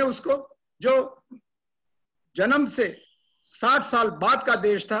 आपने उसको, जो जन्म से 60 साल बाद का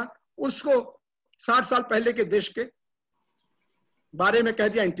देश था, उसको 60 साल पहले के देश के बारे में कह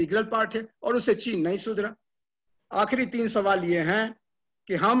दिया इंटीग्रल पार्ट है, और उससे चीन नहीं सुधरा। आखिरी 3 सवाल ये हैं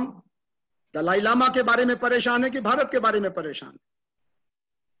कि हम दलाई लामा के बारे में परेशान है कि भारत के बारे में परेशान है?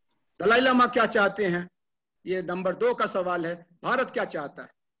 दलाई लामा क्या चाहते हैं, ये नंबर 2 का सवाल है। भारत क्या चाहता है?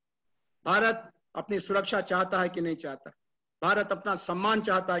 भारत अपनी सुरक्षा चाहता है कि नहीं चाहता? भारत अपना सम्मान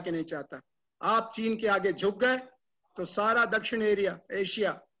चाहता है कि नहीं चाहता? आप चीन के आगे झुक गए तो सारा दक्षिण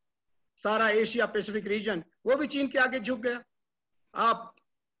एशिया, सारा एशिया पैसिफिक रीजन, वो भी चीन के आगे झुक गया। आप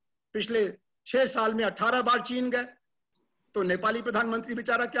पिछले 6 साल में 18 बार चीन गए, तो नेपाली प्रधानमंत्री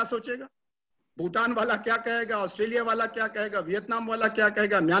बेचारा क्या सोचेगा? भूटान वाला क्या कहेगा? ऑस्ट्रेलिया वाला क्या कहेगा? वियतनाम वाला क्या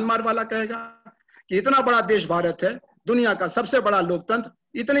कहेगा? म्यांमार वाला कहेगा कि इतना बड़ा देश भारत है, दुनिया का सबसे बड़ा लोकतंत्र,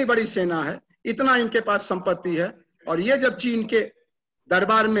 इतनी बड़ी सेना है, इतना इनके पास संपत्ति है, और ये जब चीन के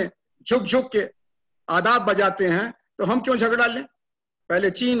दरबार में झुक झुक के आदाब बजाते हैं तो हम क्यों झगड़ा लें? पहले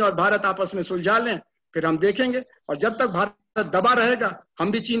चीन और भारत आपस में सुलझा लें, फिर हम देखेंगे। और जब तक भारत दबा रहेगा,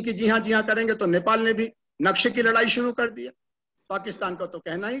 हम भी चीन की जी हाँ करेंगे। तो नेपाल ने भी नक्शे की लड़ाई शुरू कर दिया, पाकिस्तान का तो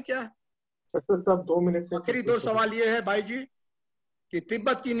कहना ही क्या है। साहब 2 मिनट। आखिरी 2 सवाल ये है भाई जी कि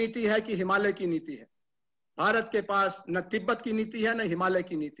तिब्बत की नीति है कि हिमालय की नीति है? भारत के पास न तिब्बत की नीति है न हिमालय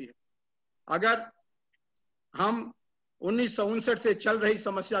की नीति है। अगर हम 1959 से चल रही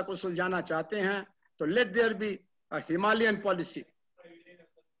समस्या को सुलझाना चाहते हैं तो late there be a Himalayan policy.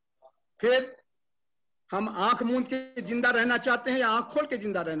 फिर हम आंख मूंद के जिंदा रहना चाहते हैं या आंख खोल के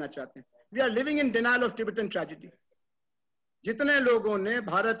जिंदा रहना चाहते हैं? We are living in denial of Tibetan tragedy. जितने लोगों ने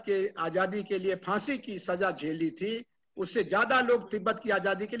भारत के आजादी के लिए फांसी की सजा झेली थी, उससे ज्यादा लोग तिब्बत की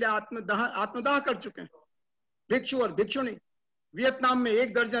आजादी के लिए आत्मदाह कर चुके हैं। भिक्षु और भिक्षुणी, वियतनाम में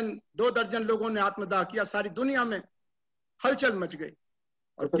 1 दर्जन 2 दर्जन लोगों ने आत्मदाह किया, सारी दुनिया में हलचल मच गई।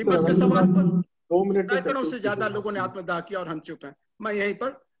 और तिब्बत के सवाल पर सैकड़ों से ज्यादा लोगों ने आत्मदाह किया और हम चुप हैं। मैं यहीं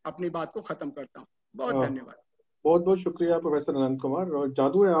पर अपनी बात को खत्म करता हूँ। बहुत धन्यवाद। बहुत बहुत शुक्रिया प्रोफेसर अनंत कुमार। और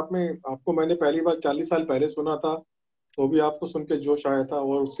जादू है आपको मैंने पहली बार 40 साल पहले सुना था, तो भी आपको सुन के जोश आया था,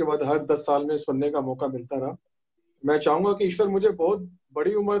 और उसके बाद हर 10 साल में सुनने का मौका मिलता रहा। मैं चाहूंगा कि ईश्वर मुझे बहुत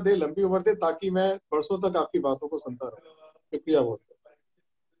बड़ी उम्र दे, लंबी उम्र दे, ताकि मैं वर्षों तक आपकी बातों को सुनता रहूं। शुक्रिया बहुत।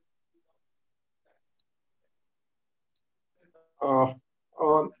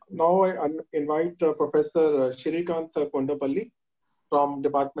 Now I invite Professor Srikanth Kondapalli from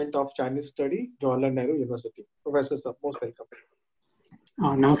Department of Chinese Study, Jawahar Nehru University. Professor, sir, most welcome.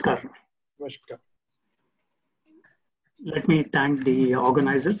 Namaskar. Namaskar. Let me thank the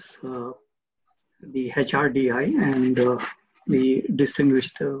organizers the HRDI and the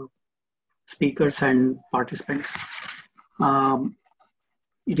distinguished speakers and participants.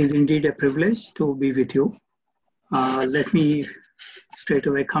 It is indeed a privilege to be with you. Let me straight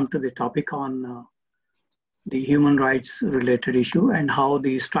away come to the topic on the human rights related issue and how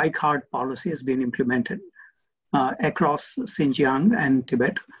the strike hard policy has been implemented across Xinjiang and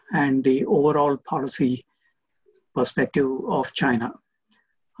Tibet, and the overall policy perspective of China.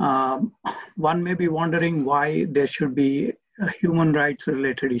 One may be wondering why there should be a human rights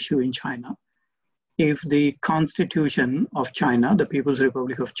related issue in China if the Constitution of China, the People's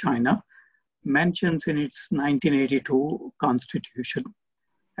Republic of China, mentions in its 1982 Constitution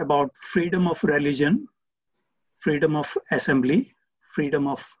about freedom of religion, freedom of assembly, freedom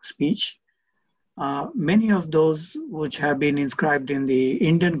of speech. Many of those which have been inscribed in the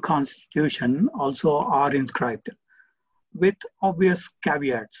Indian Constitution also are inscribed with obvious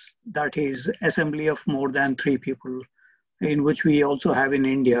caveats, that is assembly of more than 3 people, in which we also have in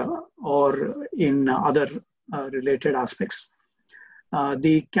India or in other related aspects.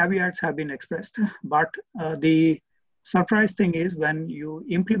 The caveats have been expressed, but the surprise thing is when you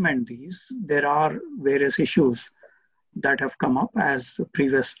implement these, there are various issues that have come up, as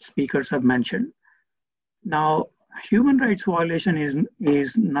previous speakers have mentioned. Now, human rights violation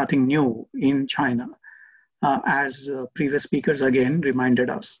is nothing new in China, as previous speakers again reminded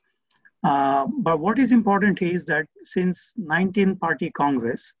us. But what is important is that since 19-party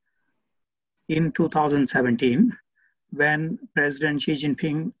Congress in 2017, when President Xi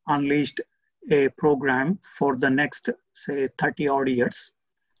Jinping unleashed a program for the next, say, 30 odd years,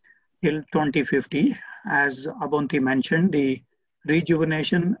 till 2050, as Abanti mentioned, the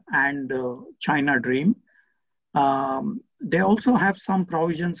rejuvenation and China dream, they also have some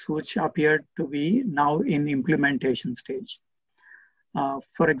provisions which appear to be now in implementation stage.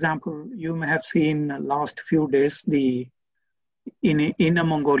 For example, you may have seen last few days, in Inner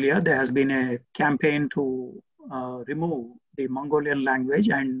Mongolia, there has been a campaign to remove the Mongolian language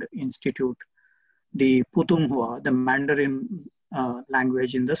and institute the Putonghua, the Mandarin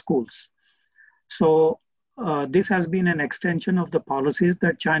language in the schools. So this has been an extension of the policies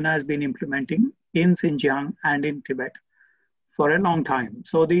that China has been implementing in Xinjiang and in Tibet for a long time.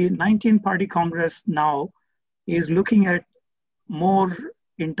 So the 19-party Congress now is looking at more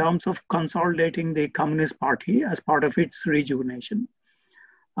in terms of consolidating the Communist Party as part of its rejuvenation.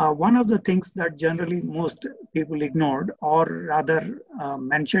 One of the things that generally most people ignored, or rather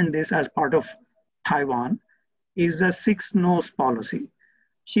mentioned this as part of Taiwan, is the 6 no's policy.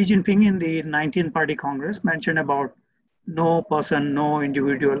 Xi Jinping in the 19-party Congress mentioned about no person, no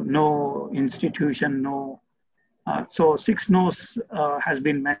individual, no institution, no. So 6 no's has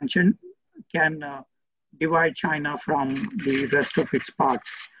been mentioned, can divide China from the rest of its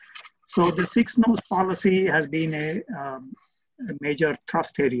parts. So the 6 no's policy has been a major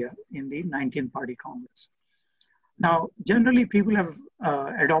thrust area in the 19-party Congress. Now, generally people have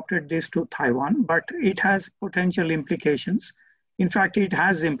adopted this to Taiwan, but it has potential implications. In fact, it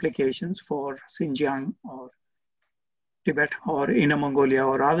has implications for Xinjiang or Tibet or Inner Mongolia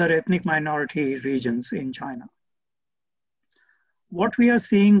or other ethnic minority regions in China. What we are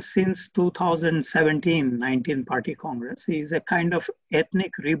seeing since 2017 19-party Congress is a kind of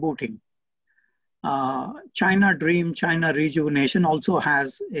ethnic rebooting. China Dream, China Rejuvenation also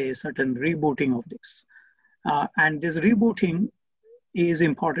has a certain rebooting of this. And this rebooting is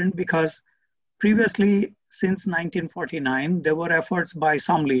important because previously, since 1949, there were efforts by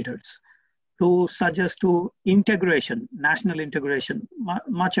some leaders to suggest to integration, national integration,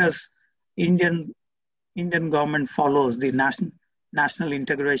 much as Indian government follows the National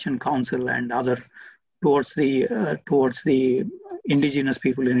Integration Council and other towards the indigenous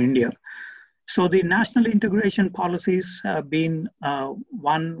people in India. So the national integration policies have been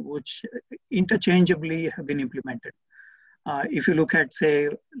one which interchangeably have been implemented. If you look at, say,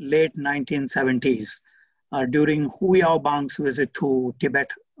 late 1970s, during Hu Yaobang's visit to Tibet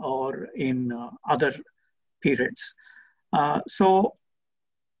or in other periods. So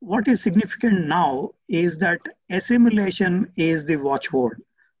what is significant now is that assimilation is the watchword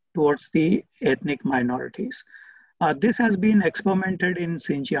towards the ethnic minorities. This has been experimented in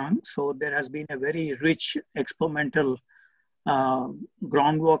Xinjiang, so there has been a very rich experimental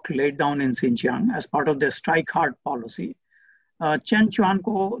groundwork laid down in Xinjiang as part of the strike hard policy. Chen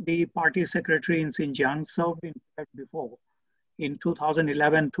Chuanko, the party secretary in Xinjiang, served in Tibet before in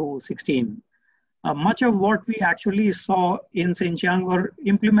 2011 to 16. Much of what we actually saw in Xinjiang were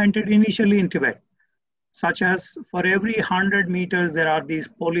implemented initially in Tibet, such as for every 100 meters, there are these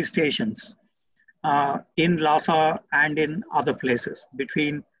police stations in Lhasa and in other places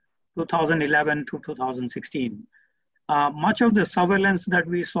between 2011 to 2016. Much of the surveillance that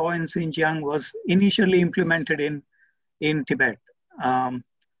we saw in Xinjiang was initially implemented in Tibet.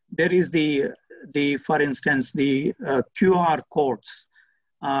 There is for instance, the QR codes.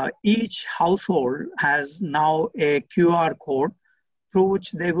 Each household has now a QR code through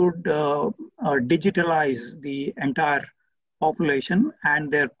which they would digitalize the entire population,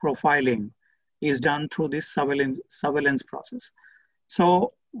 and their profiling is done through this surveillance process.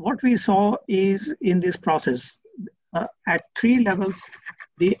 So what we saw is in this process, at 3 levels,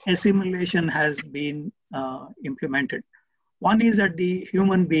 the assimilation has been implemented. One is at the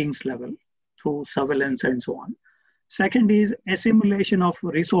human beings level through surveillance and so on. Second is assimilation of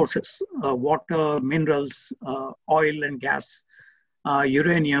resources, water, minerals, oil and gas,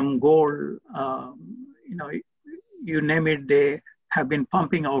 uranium, gold, you name it, they have been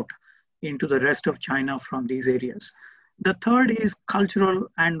pumping out into the rest of China from these areas. The third is cultural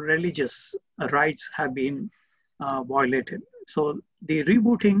and religious rights have been violated. So the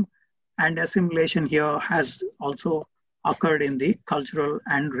rebooting and assimilation here has also occurred in the cultural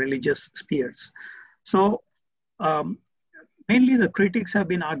and religious spheres. So mainly the critics have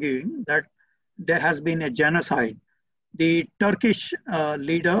been arguing that there has been a genocide. The Turkish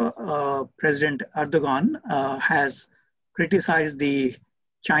leader, President Erdogan, has criticized the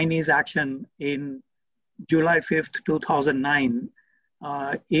Chinese action in July 5th, 2009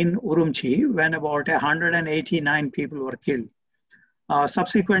 in Urumqi, when about 189 people were killed.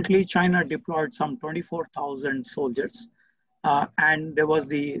 Subsequently, China deployed some 24,000 soldiers, and there was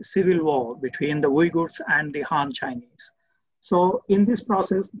the civil war between the Uyghurs and the Han Chinese. So in this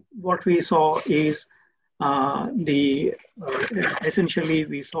process, what we saw is essentially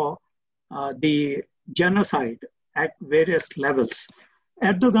we saw the genocide at various levels.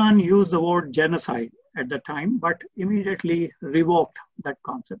 Erdogan used the word genocide at the time, but immediately revoked that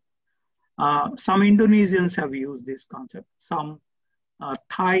concept. Some Indonesians have used this concept. Some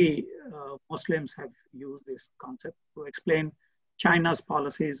Thai Muslims have used this concept to explain China's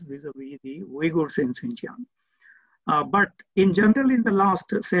policies vis-a-vis the Uyghurs in Xinjiang. But in general, in the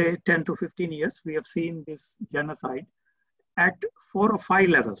last, say, 10 to 15 years, we have seen this genocide at 4 or 5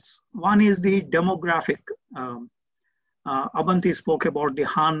 levels. One is the demographic. Abanti spoke about the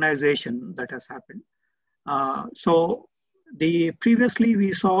Hanization that has happened. So previously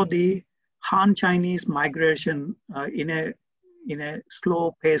we saw the Han Chinese migration in a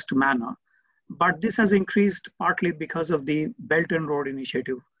slow-paced manner, but this has increased partly because of the Belt and Road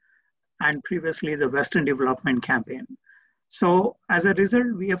Initiative and previously the Western Development Campaign. So as a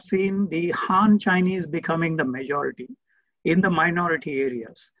result, we have seen the Han Chinese becoming the majority in the minority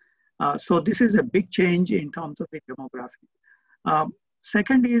areas. So this is a big change in terms of the demography.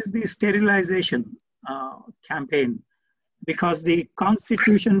 Second is the sterilization campaign, because the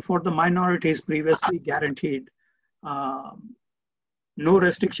constitution for the minorities previously guaranteed no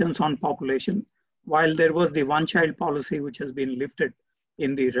restrictions on population, while there was the one-child policy which has been lifted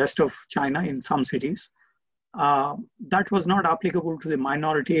in the rest of China in some cities. That was not applicable to the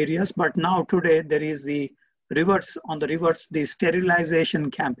minority areas, but now today there is the reverse, the sterilization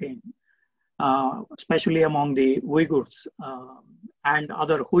campaign, especially among the Uyghurs and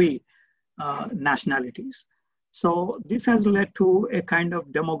other Hui nationalities. So this has led to a kind of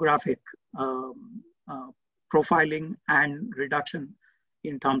demographic profiling and reduction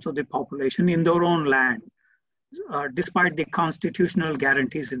in terms of the population in their own land, despite the constitutional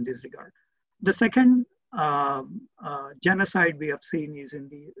guarantees in this regard. The second genocide we have seen is in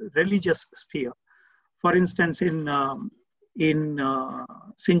the religious sphere. For instance, in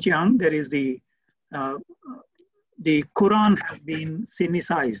Xinjiang, there is the Quran has been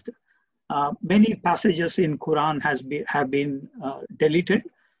sinicized. Many passages in Quran have been deleted,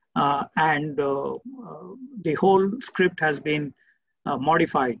 and the whole script has been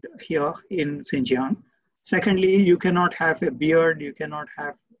modified here in Xinjiang. Secondly, you cannot have a beard, you cannot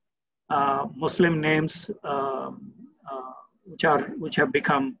have Muslim names which have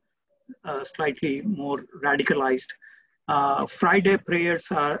become slightly more radicalized. Friday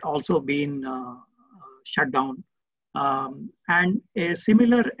prayers are also being shut down. And a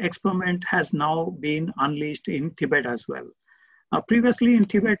similar experiment has now been unleashed in Tibet as well. Previously in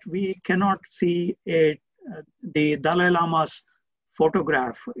Tibet, we cannot see the Dalai Lama's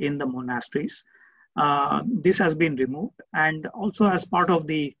photograph in the monasteries. This has been removed, and also as part of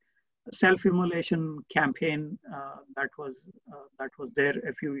the self-immolation campaign that was there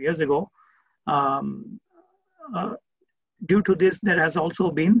a few years ago. Due to this, there has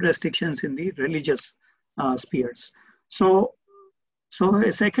also been restrictions in the religious spheres. So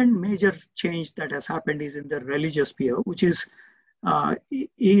a second major change that has happened is in the religious sphere, which is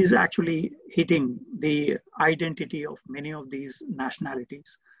is actually hitting the identity of many of these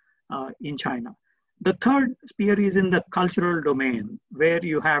nationalities in China. The third sphere is in the cultural domain, where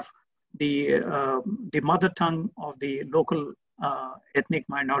you have the mother tongue of the local ethnic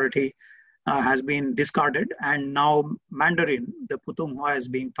minority has been discarded, and now Mandarin, the Putonghua, is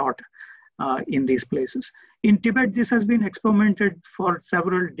being taught in these places. In Tibet, this has been experimented for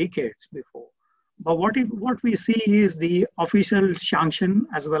several decades before. But what we see is the official sanction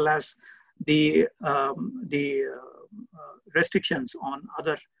as well as the restrictions on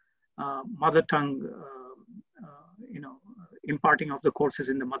other mother tongue, imparting of the courses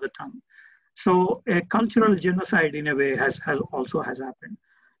in the mother tongue. So a cultural genocide in a way also has happened.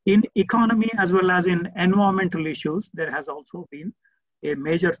 In economy as well as in environmental issues, there has also been a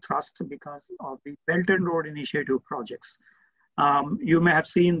major thrust because of the Belt and Road Initiative projects. You may have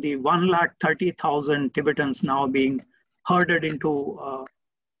seen the 130,000 Tibetans now being herded into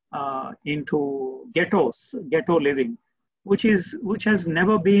ghetto living, which has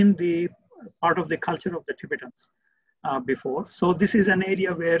never been the part of the culture of the Tibetans before. So this is an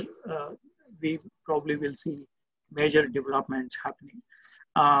area where we probably will see major developments happening.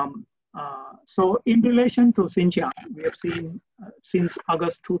 So in relation to Xinjiang, we have seen since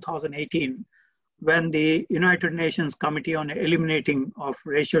August 2018, when the United Nations Committee on Eliminating of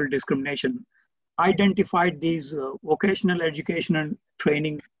Racial Discrimination identified these vocational education and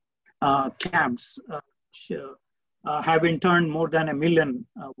training camps, which have interned more than 1 million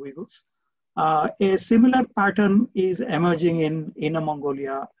Uyghurs. A similar pattern is emerging in Inner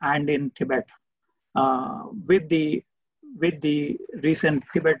Mongolia and in Tibet with the recent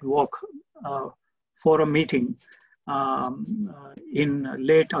Tibet Walk Forum meeting in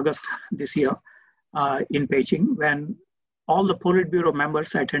late August this year in Beijing, when all the Politburo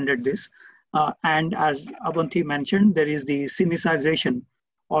members attended this. And as Abanti mentioned, there is the Sinicization,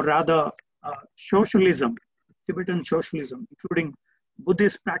 or rather socialism, Tibetan socialism, including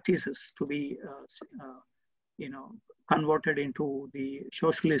Buddhist practices, to be converted into the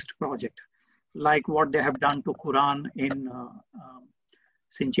socialist project, like what they have done to Quran in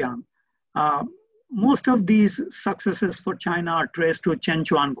Xinjiang. Most of these successes for China are traced to Chen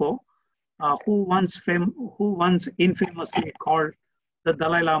Chuanko, who once infamously called the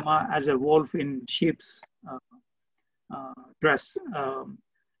Dalai Lama as a wolf in sheep's dress.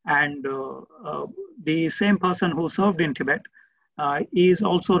 And the same person who served in Tibet is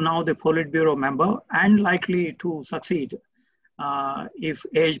also now the Politburo member and likely to succeed if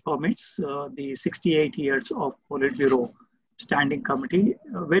age permits. The 68 years of Politburo Standing Committee,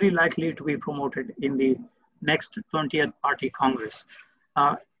 very likely to be promoted in the next 20th Party Congress.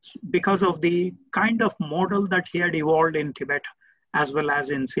 Because of the kind of model that he had evolved in Tibet as well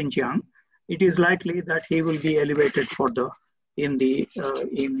as in Xinjiang, it is likely that he will be elevated further in the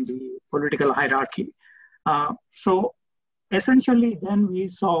political hierarchy. So essentially, then we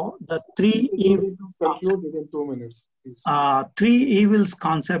saw the three evils. Conclude within 2 minutes, please. Three evils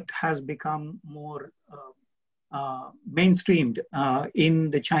concept has become more mainstreamed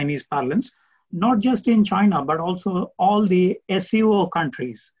in the Chinese parlance, not just in China, but also all the SCO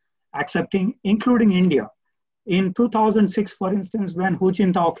countries accepting, including India. In 2006, for instance, when Hu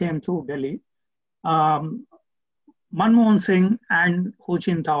Jintao came to Delhi, Manmohan Singh and Hu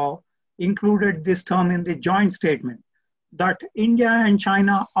Jintao included this term in the joint statement that India and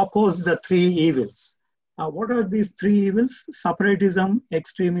China oppose the three evils. What are these three evils? Separatism,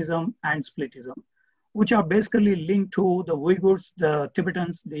 extremism, and splitism, which are basically linked to the Uyghurs, the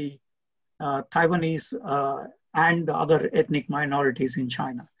Tibetans, the Taiwanese, and the other ethnic minorities in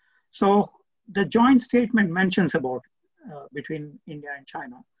China. So the joint statement mentions about between India and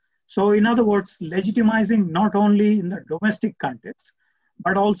China. So in other words, legitimizing not only in the domestic context,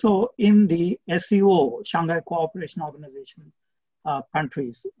 but also in the SCO, Shanghai Cooperation Organization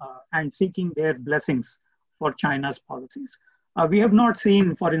countries, and seeking their blessings for China's policies. We have not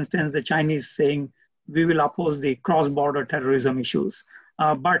seen, for instance, the Chinese saying, we will oppose the cross-border terrorism issues.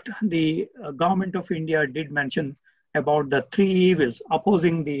 But the government of India did mention about the three evils,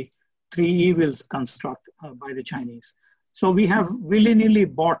 opposing the three evils construct by the Chinese. So we have willy-nilly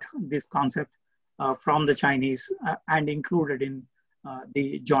bought this concept from the Chinese and included in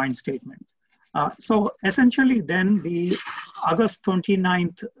the joint statement. So essentially then the August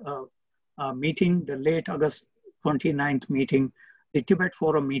 29th meeting, the late August 29th meeting, the Tibet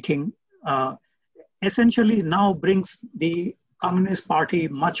Forum meeting, essentially now brings the Communist Party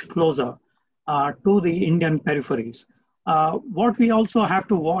much closer to the Indian peripheries. What we also have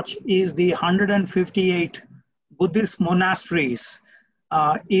to watch is the 158 Buddhist monasteries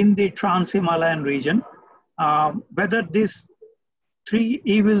in the Trans-Himalayan region, whether this three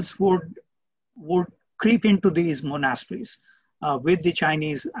evils would creep into these monasteries with the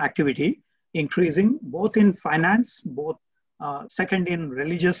Chinese activity increasing both in finance, second in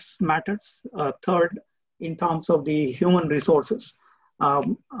religious matters, third in terms of the human resources.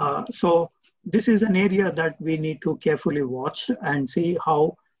 So this is an area that we need to carefully watch and see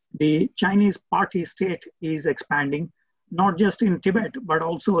how the Chinese party state is expanding, not just in Tibet, but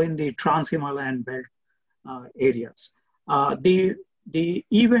also in the Trans-Himalayan belt areas. The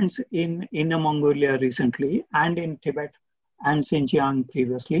events in Inner Mongolia recently and in Tibet and Xinjiang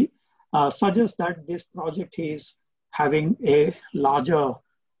previously suggest that this project is having a larger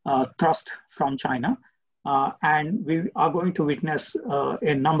thrust from China. And we are going to witness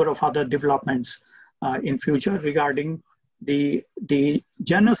a number of other developments in future regarding the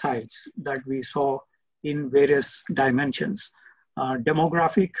genocides that we saw in various dimensions,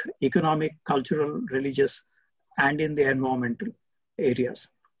 demographic, economic, cultural, religious, and in the environmental areas.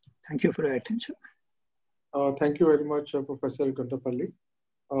 Thank you for your attention. Thank you very much, Professor Kondapalli.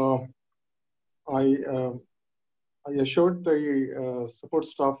 I assured the support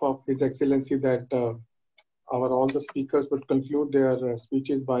staff of His Excellency that all the speakers would conclude their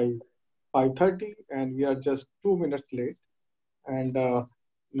speeches by 5:30, and we are just 2 minutes late. And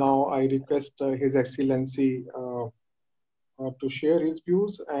now I request His Excellency to share his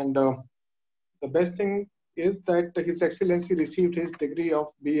views. And the best thing is that His Excellency received his degree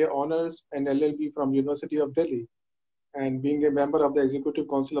of BA Honours and LLB from University of Delhi. And being a member of the Executive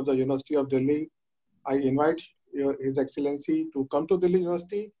Council of the University of Delhi, I invite His Excellency to come to Delhi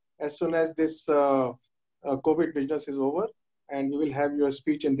University as soon as this COVID business is over, and we will have your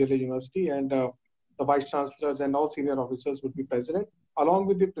speech in Delhi University, and the Vice Chancellors and all senior officers would be present, along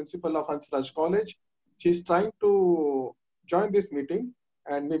with the Principal of Hansraj College. She's trying to join this meeting,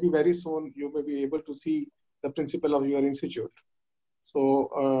 and maybe very soon you may be able to see the Principal of your institute.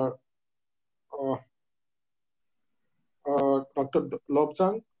 So, Dr.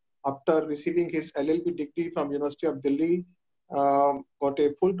 Lobsang, after receiving his LLB degree from University of Delhi, got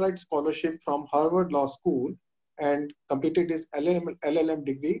a Fulbright scholarship from Harvard Law School and completed his LLM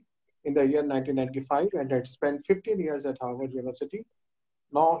degree in the year 1995 and had spent 15 years at Harvard University.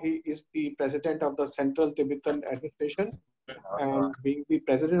 Now he is the president of the Central Tibetan Administration, and being the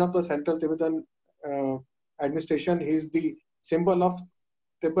president of the Central Tibetan Administration, he is the symbol of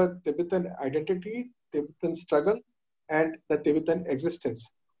Tibetan identity, Tibetan struggle, and the Tibetan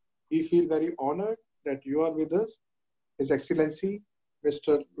existence. We feel very honored that you are with us, His Excellency,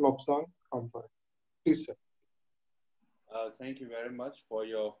 Mr. Lobsang Sangay. Please, sir. Thank you very much for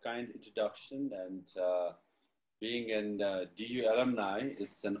your kind introduction, and being an DU alumni,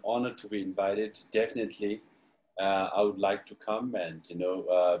 it's an honor to be invited. Definitely, I would like to come and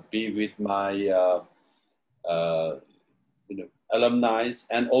be with my alumni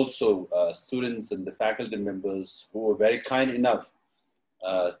and also students and the faculty members who were very kind enough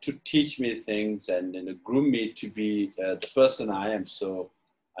to teach me things and groom me to be the person I am. So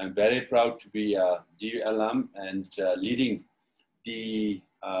I'm very proud to be a DU alum and leading the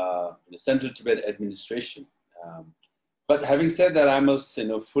Central Tibetan Administration. But having said that, I must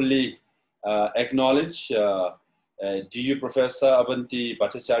fully acknowledge DU Professor Abanti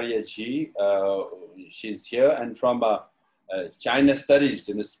Bhattacharya ji. She's here, and from China Studies,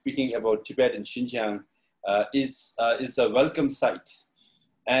 speaking about Tibet and Xinjiang is a welcome sight.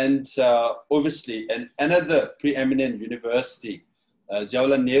 And obviously, another preeminent university,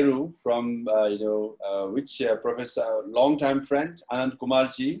 Jawahar Nehru, from which Professor, longtime friend Anand Kumar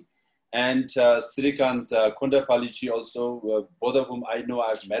ji, and Srikanth Kondapalli ji also, both of whom I know.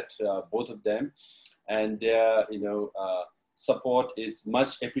 I've met both of them, and their support is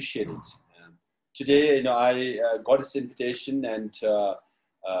much appreciated. Today, I got this invitation and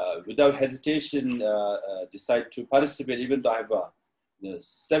without hesitation decided to participate, even though I have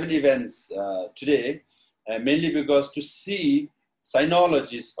 7 events today, mainly because to see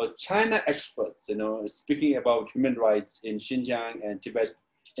sinologists or China experts, speaking about human rights in Xinjiang and Tibet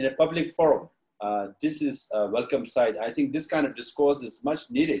in a public forum. This is a welcome sight. I think this kind of discourse is much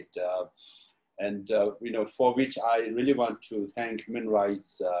needed, and for which I really want to thank Human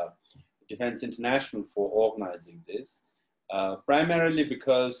Rights Defense International for organizing this. Primarily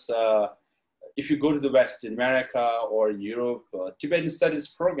because if you go to the West, in America or in Europe, Tibetan Studies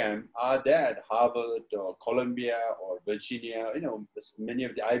program are there at Harvard or Columbia or Virginia, many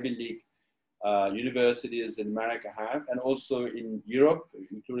of the Ivy League universities in America have, and also in Europe,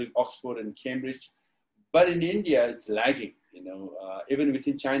 including Oxford and Cambridge. But in India, it's lagging, even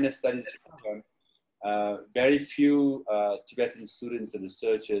within China Studies program, very few Tibetan students and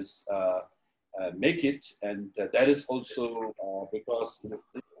researchers make it. And that is also because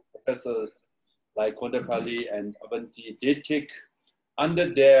professors like Kondapalli and Abanti, they take under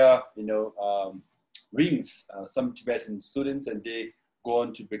their wings some Tibetan students, and they go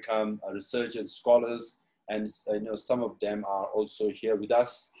on to become researchers, scholars, and some of them are also here with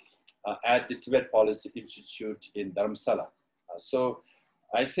us at the Tibet Policy Institute in Dharamsala. So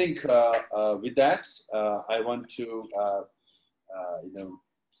I think with that, I want to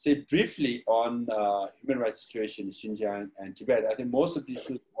say briefly on human rights situation in Xinjiang and Tibet. I think most of the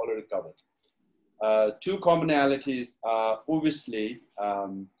issues are already covered. Two commonalities are obviously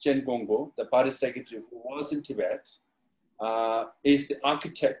Chen Gongo, the party secretary who was in Tibet, is the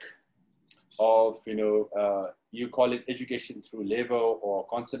architect of, you call it education through labor or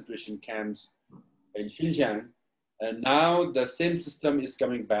concentration camps in Xinjiang. And now the same system is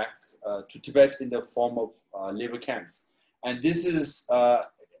coming back to Tibet in the form of labor camps. And this is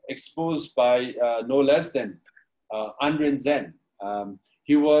exposed by no less than Anand Zen.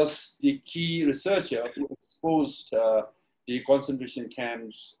 He was the key researcher who exposed the concentration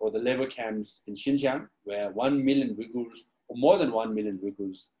camps or the labor camps in Xinjiang, where 1 million Uyghurs, or more than 1 million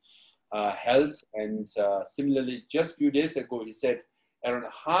Uyghurs, held. And similarly, just a few days ago, he said around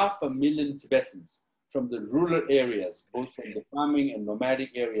 500,000 Tibetans from the rural areas, both from the farming and nomadic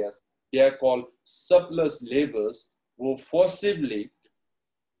areas, they are called surplus laborers, who forcibly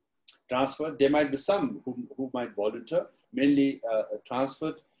transferred. There might be some who might volunteer, mainly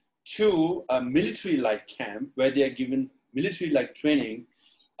transferred to a military-like camp where they are given military-like training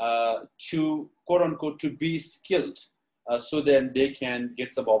to, quote unquote, to be skilled so then they can get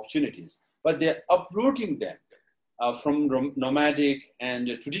some opportunities. But they're uprooting them from nomadic and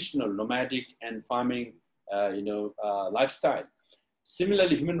traditional nomadic and farming lifestyle.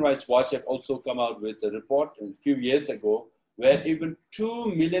 Similarly, Human Rights Watch have also come out with a report a few years ago where even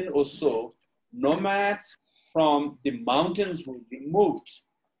 2 million or so nomads from the mountains were removed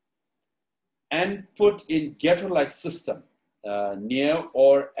and put in ghetto-like system near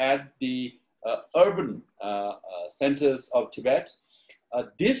or at the urban centers of Tibet.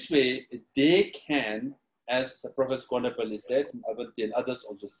 This way, they can, as Professor Kondapalli said, and Abanti and others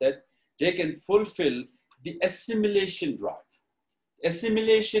also said, they can fulfill the assimilation drive.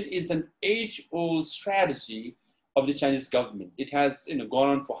 Assimilation is an age-old strategy of the Chinese government. It has gone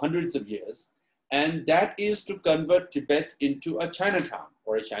on for hundreds of years, and that is to convert Tibet into a Chinatown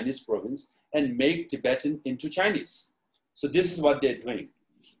or a Chinese province and make Tibetan into Chinese. So this is what they're doing.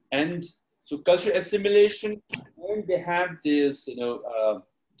 And so cultural assimilation, and they have this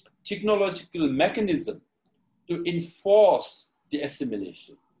technological mechanism to enforce the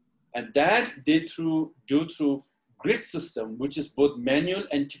assimilation. And that they do through grid system, which is both manual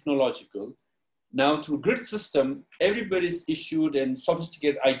and technological. Now through grid system, everybody's issued a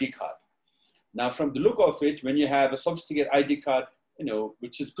sophisticated ID card. Now from the look of it, when you have a sophisticated ID card,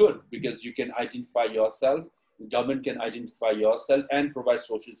 which is good because you can identify yourself, the government can identify yourself and provide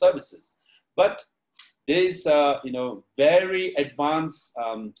social services. But there's very advanced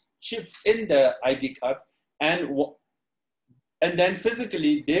chip in the ID card, and then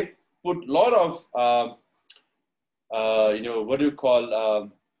physically they put a lot of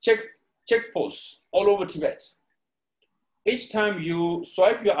checkposts all over Tibet. Each time you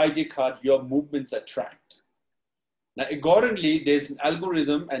swipe your ID card, your movements are tracked. Now, accordingly, there's an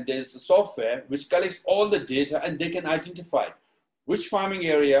algorithm and there's a software which collects all the data, and they can identify which farming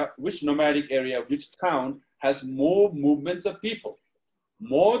area, which nomadic area, which town has more movements of people.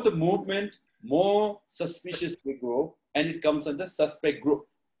 More the movement, more suspicious we grow, and it comes under suspect group.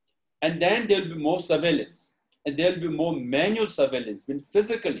 And then there'll be more surveillance, and there'll be more manual surveillance,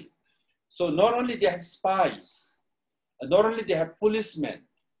 physically. So not only they have spies, and not only they have policemen,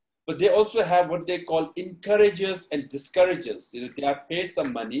 but they also have what they call encouragers and discouragers. They have paid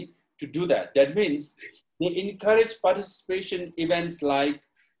some money to do that. That means they encourage participation in events like,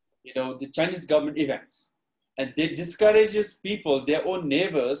 the Chinese government events. And they discourages people, their own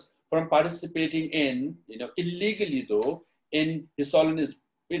neighbors, from participating in, illegally though, in His Holiness,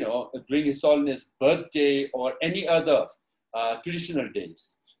 during His Holiness birthday or any other traditional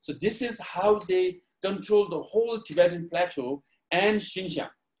days. So this is how they control the whole Tibetan plateau and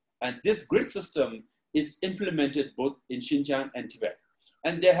Xinjiang. And this grid system is implemented both in Xinjiang and Tibet.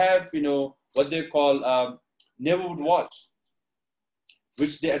 And they have, what they call Neighborhood Watch,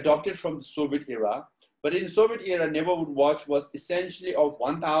 which they adopted from the Soviet era. But in the Soviet era, Neighborhood Watch was essentially of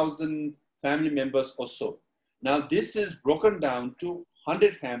 1,000 family members or so. Now this is broken down to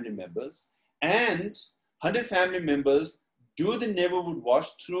 100 family members, and 100 family members do the Neighborhood Watch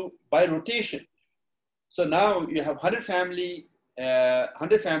by rotation. So now you have 100 family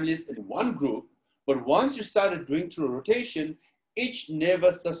 100 families in one group, but once you started doing through rotation, each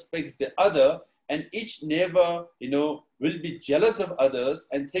neighbor suspects the other, and each neighbor, will be jealous of others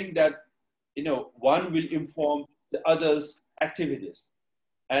and think that, one will inform the other's activities.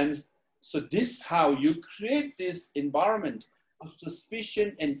 And so this how you create this environment of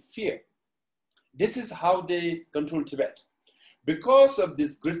suspicion and fear. This is how they control Tibet. Because of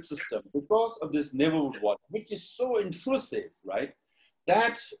this grid system, because of this neighborhood watch, which is so intrusive, right?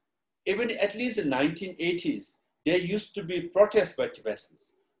 That even at least in the 1980s, there used to be protests by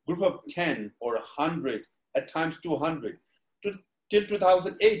Tibetans, group of 10 or 100, at times 200. Till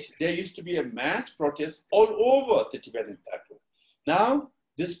 2008, there used to be a mass protest all over the Tibetan plateau. Now,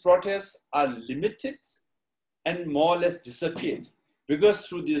 these protests are limited and more or less disappeared because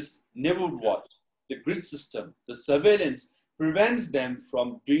through this neighborhood watch, the grid system, the surveillance prevents them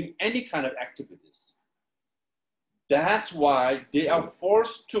from doing any kind of activities. That's why they are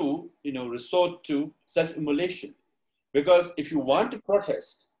forced to, resort to self-immolation. Because if you want to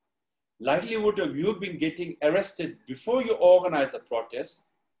protest, likelihood of you being getting arrested before you organize a protest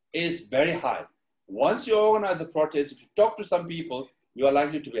is very high. Once you organize a protest, if you talk to some people, you are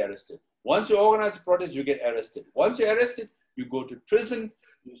likely to be arrested. Once you organize a protest, you get arrested. Once you're arrested, you go to prison,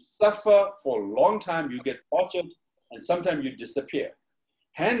 you suffer for a long time, you get tortured, and sometimes you disappear.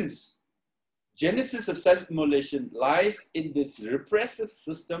 Hence, genesis of self-immolation lies in this repressive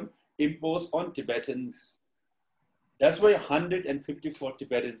system imposed on Tibetans. That's why 154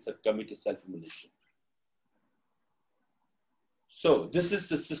 Tibetans have committed self-immolation. So this is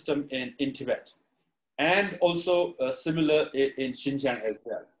the system in Tibet, and also similar in Xinjiang as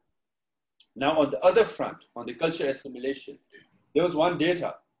well. Now on the other front, on the cultural assimilation, there was one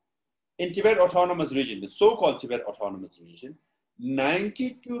data. In Tibet Autonomous Region, the so-called Tibet Autonomous Region,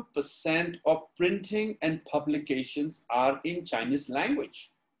 92% of printing and publications are in Chinese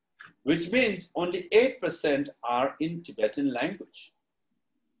language, which means only 8% are in Tibetan language.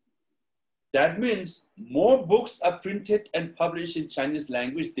 That means more books are printed and published in Chinese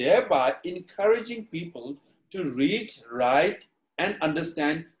language, thereby encouraging people to read, write, and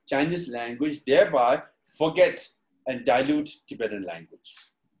understand Chinese language, thereby forget and dilute Tibetan language.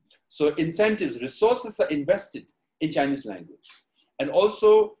 So incentives, resources are invested in Chinese language. And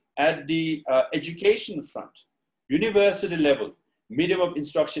also at the education front, university level, medium of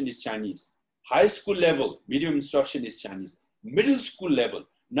instruction is Chinese. High school level, medium instruction is Chinese. Middle school level,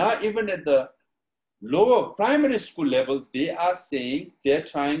 now even at the lower primary school level, they are saying they're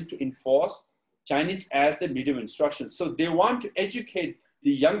trying to enforce Chinese as the medium instruction. So they want to educate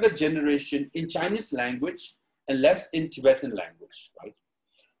the younger generation in Chinese language and less in Tibetan language, right?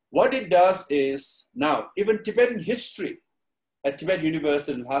 What it does is now even Tibetan history at Tibet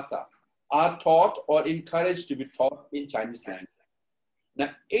University in Lhasa are taught or encouraged to be taught in Chinese language. Now,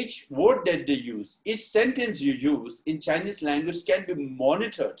 each word that they use, each sentence you use in Chinese language can be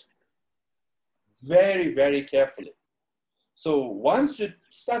monitored very, very carefully. So once you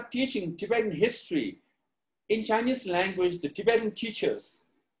start teaching Tibetan history in Chinese language, the Tibetan teachers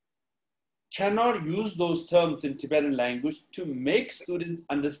cannot use those terms in Tibetan language to make students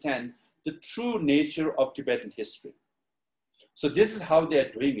understand the true nature of Tibetan history. So this is how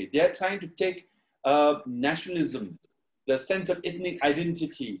they're doing it. They're trying to take nationalism, the sense of ethnic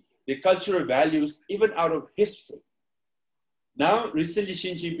identity, the cultural values, even out of history. Now, recently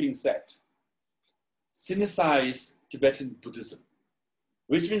Xi Jinping said, Sinicize Tibetan Buddhism,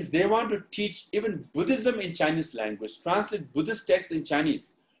 which means they want to teach even Buddhism in Chinese language, translate Buddhist texts in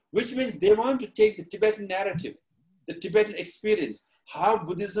Chinese, which means they want to take the Tibetan narrative, the Tibetan experience, how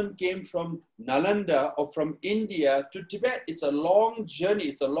Buddhism came from Nalanda or from India to Tibet. It's a long journey,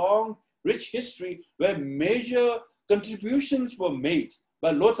 it's a long, rich history where major contributions were made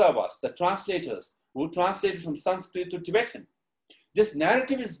by lots of us, the translators, who translated from Sanskrit to Tibetan. This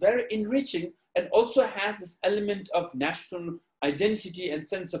narrative is very enriching and also has this element of national identity and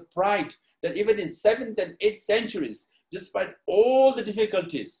sense of pride that even in 7th and 8th centuries, despite all the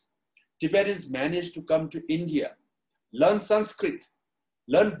difficulties, Tibetans managed to come to India, learn Sanskrit,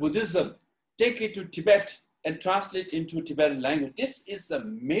 learn Buddhism, take it to Tibet and translate into Tibetan language. This is a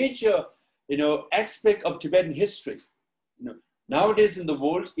major, aspect of Tibetan history. Nowadays in the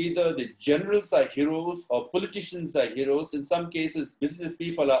world, either the generals are heroes or politicians are heroes. In some cases, business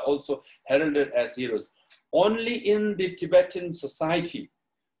people are also heralded as heroes. Only in the Tibetan society,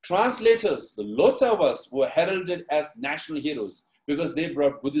 translators, the lots of us were heralded as national heroes because they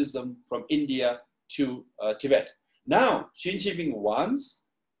brought Buddhism from India to Tibet. Now, Xi Jinping wants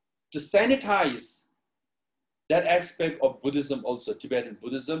to sanitize that aspect of Buddhism also, Tibetan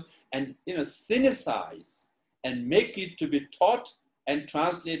Buddhism, and sinicize and make it to be taught and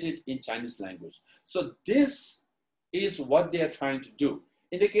translated in Chinese language. So this is what they are trying to do.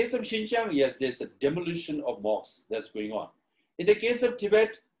 In the case of Xinjiang, yes, there's a demolition of mosques that's going on. In the case of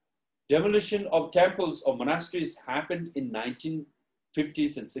Tibet, demolition of temples or monasteries happened in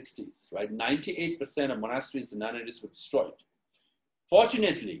 1950s and 60s, right? 98% of monasteries and nunneries were destroyed.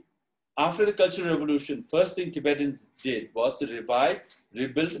 Fortunately, after the Cultural Revolution, first thing Tibetans did was to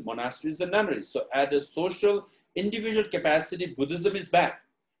rebuild monasteries and nunneries. So at a social, individual capacity, Buddhism is back.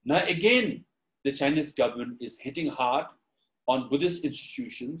 Now again, the Chinese government is hitting hard on Buddhist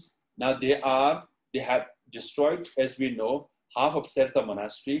institutions. Now they have destroyed, as we know, half of Serta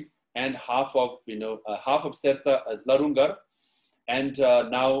Monastery and half of Serta Larungar, and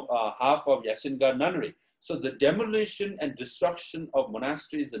now half of Yashingar Nunnery. So the demolition and destruction of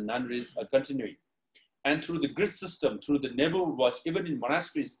monasteries and nunneries are continuing. And through the grid system, through the neighborhood watch, even in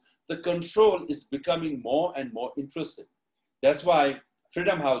monasteries, the control is becoming more and more intrusive. That's why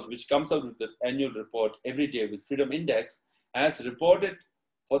Freedom House, which comes out with the annual report every day with Freedom Index, has reported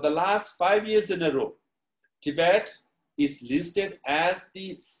for the last 5 years in a row, Tibet is listed as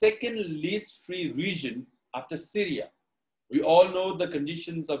the second least free region after Syria. We all know the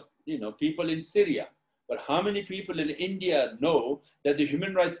conditions of people in Syria. But how many people in India know that the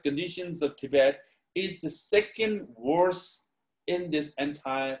human rights conditions of Tibet is the second worst in this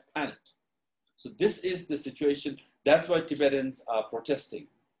entire planet? So this is the situation. That's why Tibetans are protesting.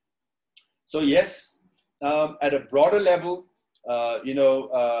 So yes, at a broader level, at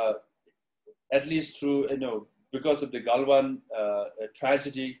least through, because of the Galwan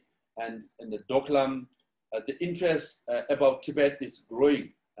tragedy and the Doklam, the interest about Tibet is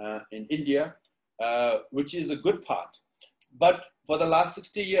growing in India. Which is a good part. But for the last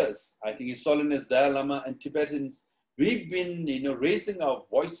 60 years, I think His Holiness Dalai Lama and Tibetans, we've been raising our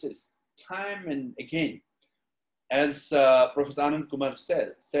voices time and again. As Professor Anand Kumar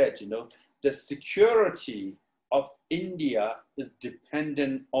said, the security of India is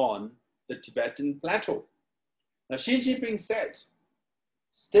dependent on the Tibetan plateau. Now, Xi Jinping said,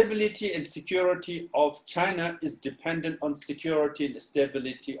 stability and security of China is dependent on security and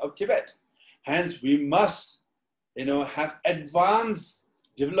stability of Tibet. Hence, we must, have advanced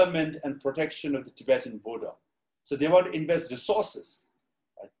development and protection of the Tibetan border. So they want to invest resources,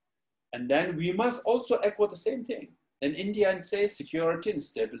 right? And then we must also echo the same thing in India and say security and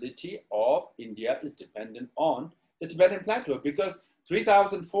stability of India is dependent on the Tibetan plateau, because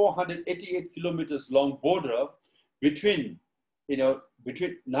 3,488 kilometers long border between India,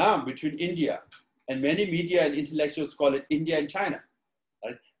 and many media and intellectuals call it India and China.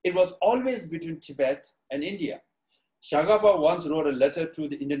 Right? It was always between Tibet and India. Shagapa once wrote a letter to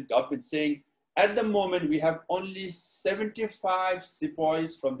the Indian government saying, at the moment, we have only 75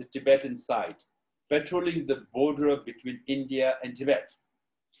 sepoys from the Tibetan side patrolling the border between India and Tibet.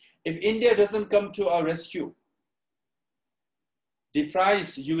 If India doesn't come to our rescue, the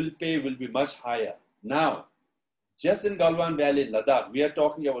price you will pay will be much higher. Now, just in Galwan Valley, Ladakh, we are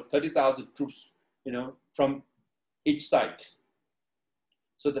talking about 30,000 troops, from each side.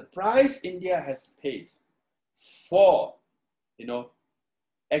 So the price India has paid for,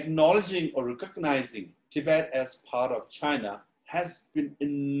 acknowledging or recognizing Tibet as part of China has been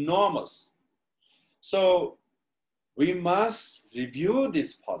enormous. So we must review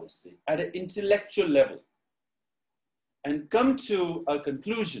this policy at an intellectual level and come to a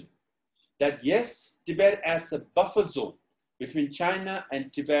conclusion that yes, Tibet as a buffer zone between China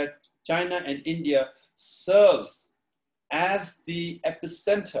and Tibet, China and India serves as the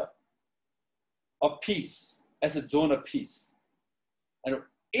epicenter of peace, as a zone of peace. And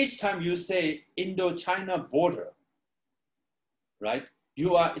each time you say Indo-China border, right,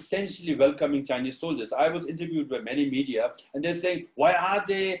 you are essentially welcoming Chinese soldiers. I was interviewed by many media and they're saying, why are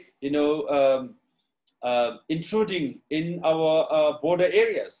they, intruding in our border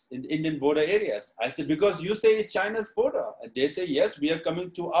areas, in Indian border areas? I said, because you say it's China's border. And they say, yes, we are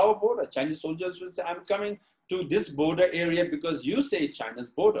coming to our border. Chinese soldiers will say, I'm coming to this border area because you say it's China's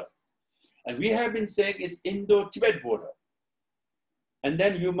border. And we have been saying it's Indo-Tibet border. And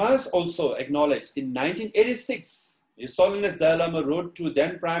then you must also acknowledge in 1986, His Holiness Dalai Lama wrote to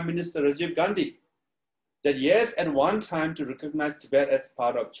then Prime Minister Rajiv Gandhi that yes, at one time to recognize Tibet as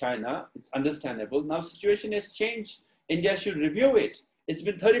part of China, it's understandable. Now situation has changed. India should review it. It's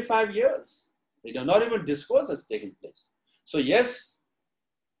been 35 years. Not even discourse has taken place. So yes,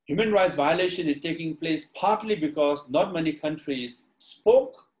 human rights violation is taking place partly because not many countries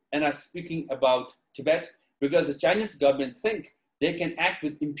spoke and are speaking about Tibet because the Chinese government think they can act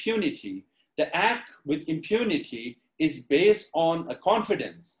with impunity. The act with impunity is based on a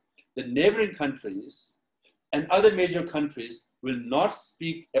confidence that neighboring countries and other major countries will not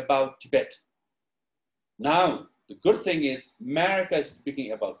speak about Tibet. Now, the good thing is America is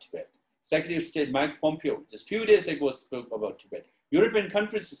speaking about Tibet. Secretary of State Mike Pompeo just a few days ago spoke about Tibet. European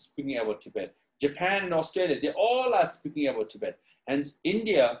countries are speaking about Tibet. Japan and Australia, they all are speaking about Tibet. And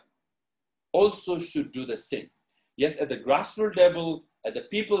India also should do the same. Yes, at the grassroots level, at the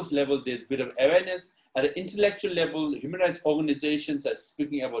people's level, there's a bit of awareness. At the intellectual level, human rights organizations are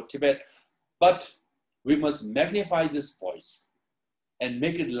speaking about Tibet. But we must magnify this voice and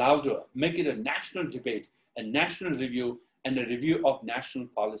make it louder, make it a national debate, a national review, and a review of national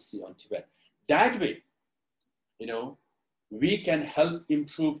policy on Tibet. That way, you know, we can help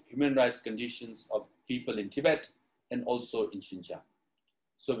improve human rights conditions of people in Tibet and also in Xinjiang.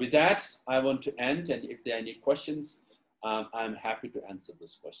 So with that, I want to end, and if there are any questions, I'm happy to answer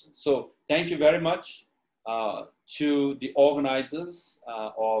those questions. So thank you very much to the organizers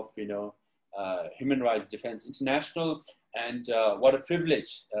of, you know, Human Rights Defense International, and what a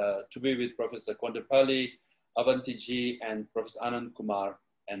privilege to be with Professor Kondapalli, Abanti ji, and Professor Anand, Kumar,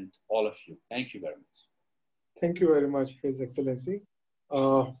 and all of you. Thank you very much. Thank you very much, His Excellency.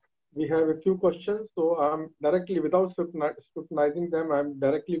 We have a few questions, so I'm directly, without scrutinizing them, I'm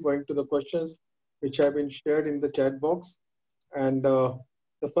directly going to the questions which have been shared in the chat box. And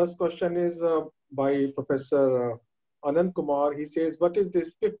the first question is by Professor Anand Kumar. He says, what is this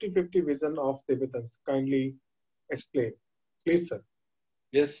 50-50 vision of Tibetans? Kindly explain. Please, sir.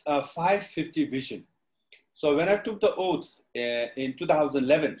 Yes, 550 vision. So when I took the oath in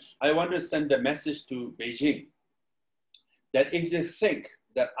 2011, I wanted to send a message to Beijing that if they think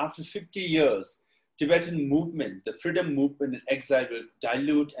that after 50 years, Tibetan movement, the freedom movement in exile will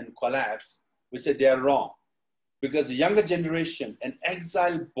dilute and collapse, we said they are wrong. Because the younger generation, an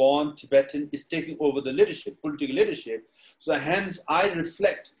exile-born Tibetan, is taking over the leadership, political leadership. So hence I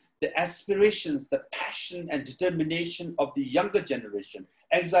reflect the aspirations, the passion and determination of the younger generation,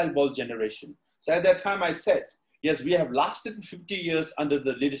 exile-born generation. So at that time I said, yes, we have lasted 50 years under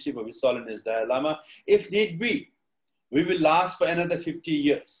the leadership of His Holiness Dalai Lama. If need be, we will last for another 50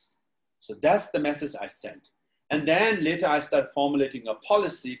 years. So that's the message I sent. And then later I started formulating a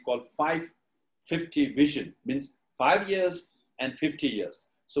policy called 550 vision, means 5 years and 50 years.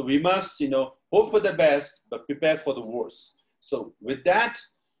 So we must, you know, hope for the best, but prepare for the worst. So with that,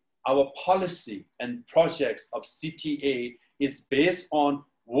 our policy and projects of CTA is based on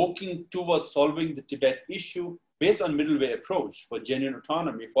working towards solving the Tibet issue based on middle way approach for genuine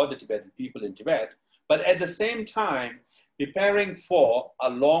autonomy for the Tibetan people in Tibet, but at the same time, preparing for a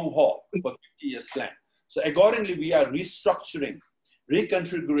long haul for 50 years plan. So accordingly, we are restructuring,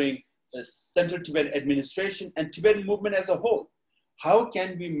 reconfiguring the Central Tibetan Administration and Tibetan movement as a whole. How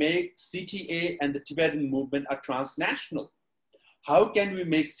can we make CTA and the Tibetan movement a transnational? How can we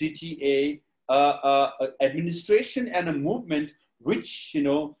make CTA administration and a movement which, you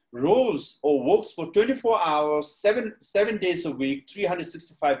know, rolls or works for 24 hours, seven days a week,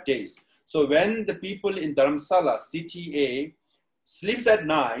 365 days. So when the people in Dharamsala, CTA, sleeps at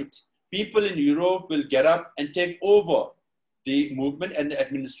night, people in Europe will get up and take over the movement and the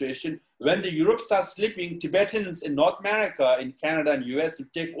administration. When the Europe starts sleeping, Tibetans in North America, in Canada and US will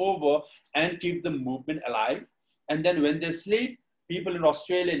take over and keep the movement alive. And then when they sleep, people in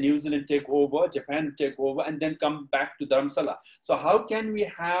Australia, New Zealand take over, Japan take over, and then come back to Dharamsala. So how can we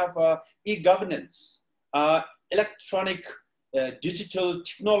have e-governance, electronic, digital,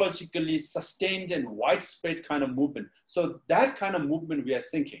 technologically sustained and widespread kind of movement? So that kind of movement we are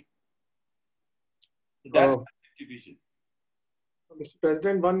thinking. That's the vision. Mr.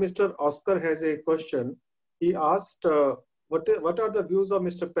 President, Mr. Oscar has a question. He asked, what are the views of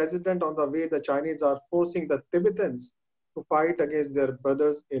Mr. President on the way the Chinese are forcing the Tibetans to fight against their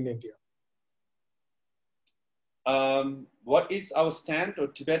brothers in India? What is our stand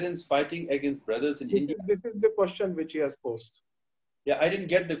of Tibetans fighting against brothers in India? This is the question which he has posed. Yeah, I didn't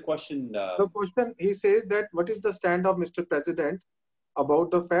get the question. The question, he says that what is the stand of Mr. President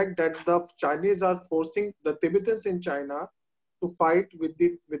about the fact that the Chinese are forcing the Tibetans in China to fight with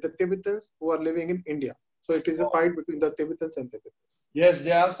the Tibetans who are living in India? So it is a fight between the Tibetans and Tibetans. Yes,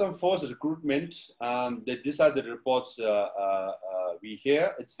 there are some forced recruitment. These are the reports we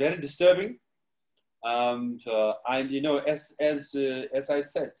hear. It's very disturbing. And you know, as I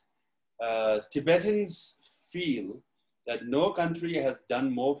said, Tibetans feel that no country has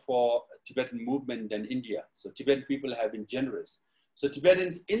done more for Tibetan movement than India. So Tibetan people have been generous. So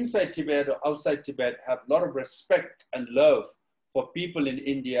Tibetans inside Tibet or outside Tibet have a lot of respect and love for people in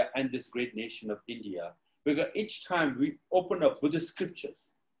India and this great nation of India. Because each time we open up Buddhist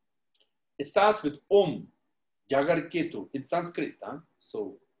scriptures, it starts with Om, Jagar Ketu in Sanskrit.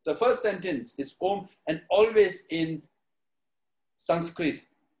 So The first sentence is Om, and always in Sanskrit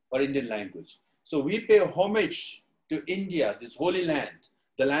or Indian language. So we pay homage to India, this holy land,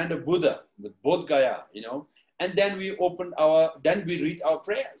 the land of Buddha, with Bodh Gaya, you know, and then we then we read our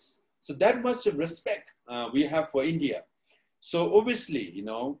prayers. So that much of respect we have for India. So obviously, you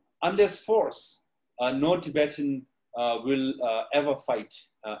know, unless force, no Tibetan will ever fight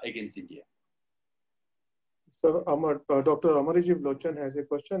against India. So Dr. Amarjeev Lochan has a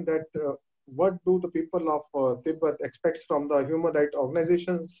question that what do the people of Tibet expect from the human rights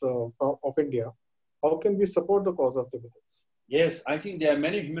organizations of India? How can we support the cause of Tibetans? Yes, I think there are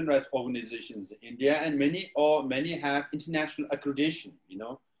many human rights organizations in India, and many have international accreditation, you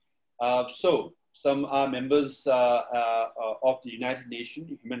know. So some are members of the United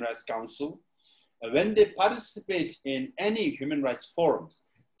Nations Human Rights Council. When they participate in any human rights forums,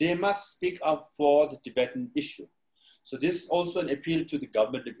 they must speak up for the Tibetan issue. So this is also an appeal to the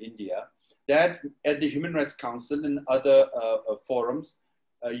government of India that at the Human Rights Council and other forums,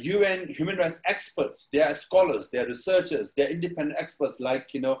 UN human rights experts, they are scholars, they are researchers, they are independent experts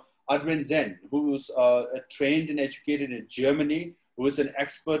like, you know, Adwen Zen, who's trained and educated in Germany, who is an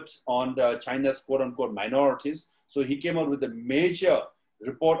expert on China's quote-unquote minorities. So he came out with a major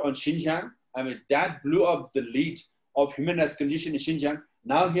report on Xinjiang. I mean, that blew up the lead of human rights condition in Xinjiang.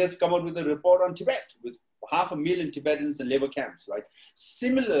 Now he has come out with a report on Tibet with 500,000 Tibetans in labor camps, right?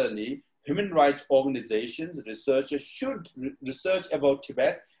 Similarly, human rights organizations, researchers should research about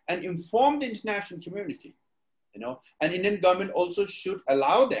Tibet and inform the international community, you know, and Indian government also should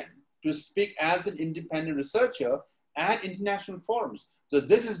allow them to speak as an independent researcher at international forums. So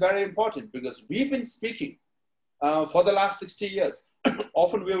this is very important because we've been speaking for the last 60 years.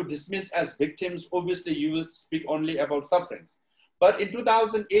 Often we were dismissed as victims. Obviously, you will speak only about sufferings. But in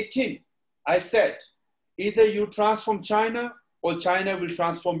 2018, I said, either you transform China or China will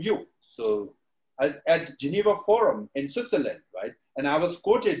transform you. So at the Geneva Forum in Switzerland, right? And I was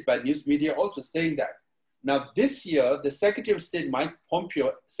quoted by news media also saying that. Now this year, the Secretary of State, Mike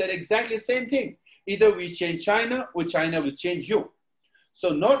Pompeo, said exactly the same thing. Either we change China or China will change you. So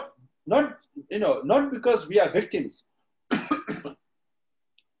not because we are victims,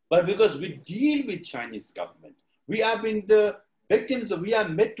 but because we deal with Chinese government. We are being the victims, we are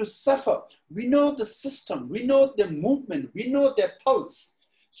made to suffer. We know the system, we know the movement, we know their pulse.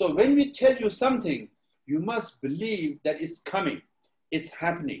 So when we tell you something, you must believe that it's coming, it's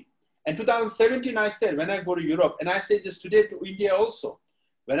happening. And 2017, I said, when I go to Europe, and I say this today to India also,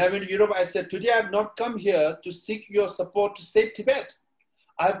 when I went to Europe, I said, today I've not come here to seek your support to save Tibet.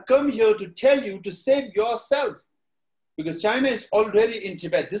 I've come here to tell you to save yourself. Because China is already in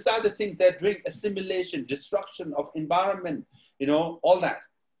Tibet. These are the things they're doing: assimilation, destruction of environment, you know, all that.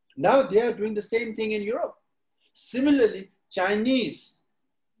 Now they are doing the same thing in Europe. Similarly, Chinese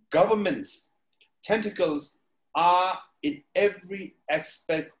governments, tentacles are in every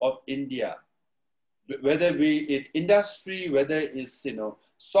aspect of India, whether it industry, whether it's, you know,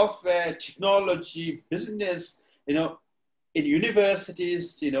 software, technology, business, you know, in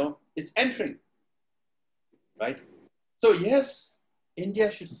universities, you know, it's entering, right? So yes,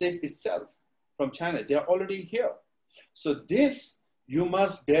 India should save itself from China. They're already here. So this you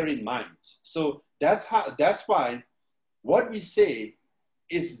must bear in mind. So that's why what we say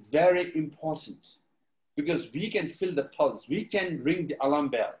is very important, because we can feel the pulse, we can ring the alarm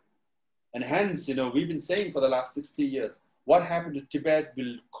bell. And hence, you know, we've been saying for the last 60 years, what happened to Tibet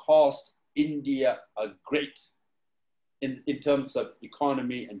will cost India a great in terms of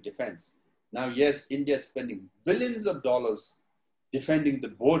economy and defense. Now, yes, India is spending billions of dollars defending the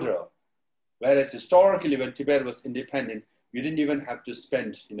border, whereas historically when Tibet was independent, you didn't even have to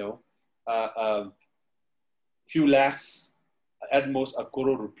spend, you know, a few lakhs, at most a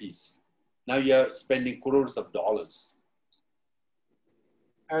crore rupees. Now you're spending crores of dollars.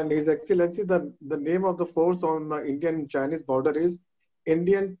 And His Excellency, the name of the force on the Indian-Chinese border is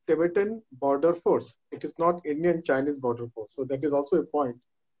Indian Tibetan Border Force. It is not Indian-Chinese Border Force. So that is also a point.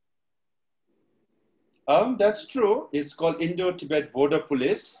 That's true. It's called Indo-Tibet Border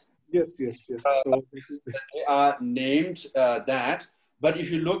Police. Yes. So they are named that. But if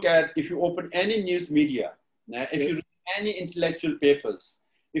you open any news media, if you read any intellectual papers,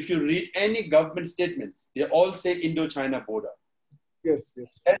 if you read any government statements, they all say Indo-China border. Yes.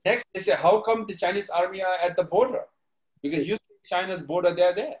 And next, they say, how come the Chinese army are at the border? Because you see China's border,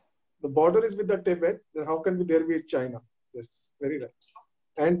 they're there. The border is with the Tibet. Then how can there be China? Yes, very right.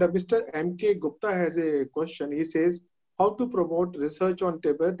 And Mr. M.K. Gupta has a question. He says, how to promote research on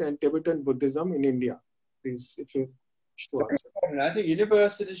Tibet and Tibetan Buddhism in India? Please, if you wish to answer. I think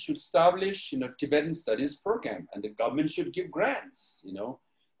universities should establish, you know, Tibetan studies program, and the government should give grants, you know.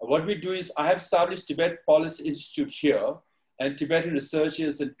 what we do is I have established Tibet Policy Institute here, and Tibetan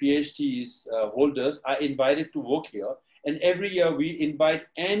researchers and PhDs holders are invited to work here. And every year we invite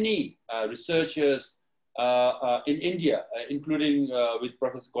any researchers in India, including with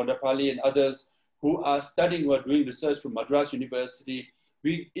Professor Kondapalli and others who are studying or doing research from Madras University.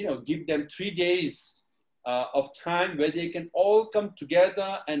 We give them 3 days of time where they can all come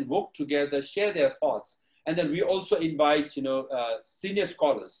together and work together, share their thoughts. And then we also invite senior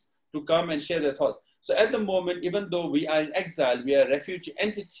scholars to come and share their thoughts. So at the moment, even though we are in exile, we are a refugee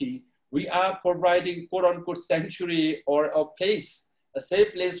entity, we are providing quote unquote sanctuary or a place, a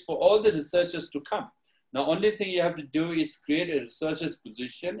safe place for all the researchers to come. Now, only thing you have to do is create a researcher's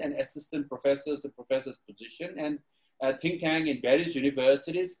position and assistant professors and professor's position and a think tank in various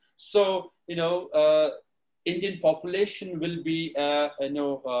universities. So, Indian population will be,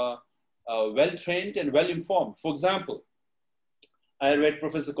 well-trained and well-informed. For example, I read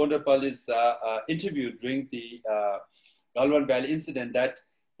Professor Kondapalli's interview during the Galwan Valley incident that,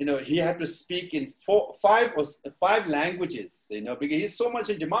 he had to speak in five languages, because he's so much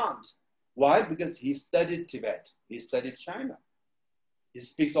in demand. Why? Because he studied Tibet, he studied China. He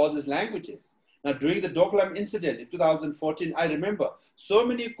speaks all these languages. Now, during the Doklam incident in 2014, I remember so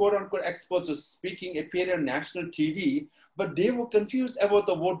many quote-unquote experts were speaking, appearing on national TV, but they were confused about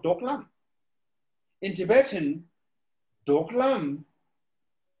the word Doklam. In Tibetan, Doklam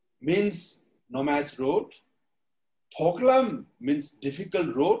means nomad's road. Thoklam means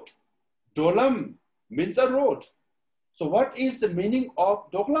difficult road. Dolam means a road. So what is the meaning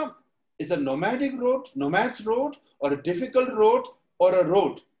of Doklam? Is a nomadic road, nomad's road, or a difficult road, or a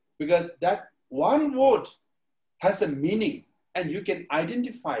road? Because that one word has a meaning and you can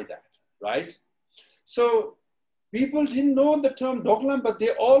identify that, right? So people didn't know the term Doklam, but they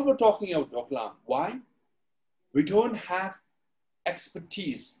all were talking about Doklam. Why? We don't have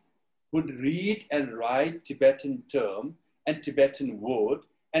expertise who could read and write Tibetan term and Tibetan word,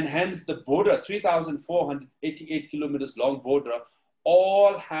 and hence the border, 3,488 kilometers long border,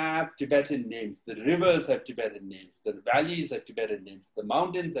 all have Tibetan names. The rivers have Tibetan names. The valleys have Tibetan names. The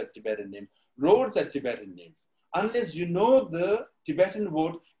mountains have Tibetan names. Roads have Tibetan names. Unless you know the Tibetan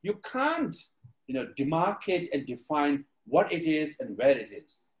word, you can't, demarcate and define what it is and where it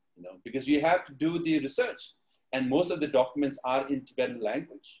is, because you have to do the research. And most of the documents are in Tibetan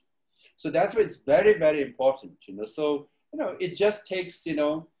language. So that's why it's very, very important, So, it just takes,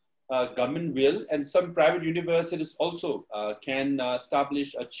 government will, and some private universities also can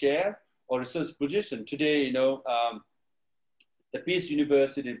establish a chair or research position. Today, the Peace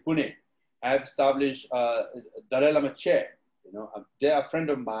University in Pune have established Dalai Lama chair. They are a friend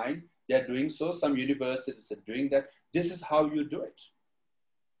of mine. They are doing so. Some universities are doing that. This is how you do it.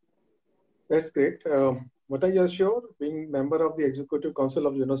 That's great. What I assure, being member of the Executive Council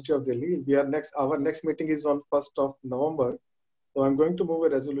of University of Delhi, our next meeting is on 1st of November. So I'm going to move a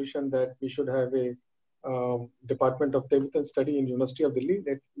resolution that we should have a Department of Tibetan Study in University of Delhi.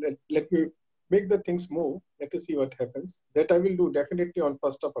 Let me make the things move. Let us see what happens. That I will do definitely on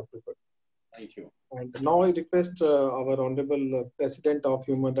 1st of October. Thank you. And now I request our Honorable President of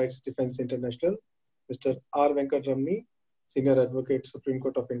Human Rights Defense International, Mr. R. Venkatramani, Senior Advocate, Supreme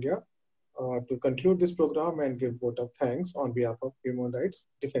Court of India, to conclude this program and give vote of thanks on behalf of Human Rights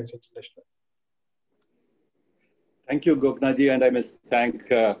Defense International. Thank you, Gognaji, and I must thank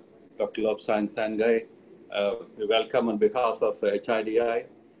Dr. Lobsang Sangay. We welcome on behalf of HRDI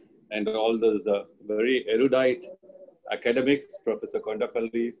and all those very erudite academics, Professor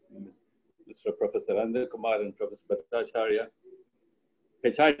Kondapalli, Mr. Professor Anand, Kumar, and Professor Bhattacharya.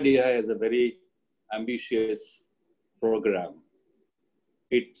 HRDI has a very ambitious program.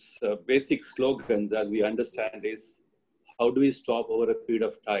 Its basic slogans, as we understand, is how do we stop over a period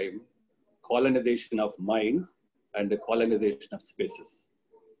of time colonization of minds and the colonization of spaces.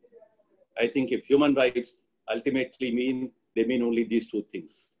 I think if human rights ultimately mean only these two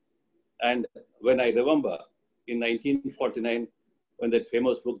things. And when I remember in 1949, when that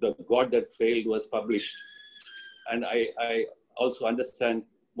famous book, The God That Failed, was published, and I also understand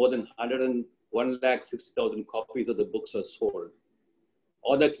more than 101,60,000 copies of the books were sold.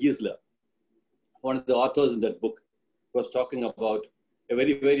 Oda Kiesler, one of the authors in that book, was talking about a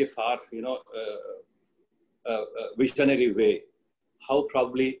very, very far, visionary way, how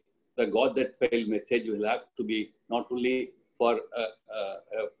probably the God That Failed message will have to be not only for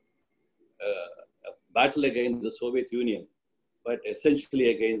a battle against the Soviet Union, but essentially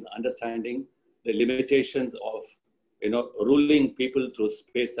against understanding the limitations of, ruling people through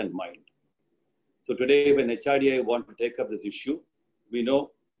space and mind. So today, when HRDI want to take up this issue, we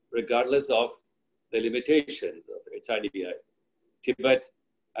know, regardless of the limitations of HRDI, Tibet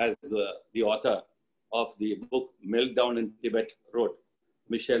as the author of the book Meltdown in Tibet wrote,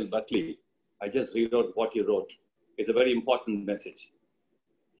 Michel Buckley. I just read out what he wrote. It's a very important message.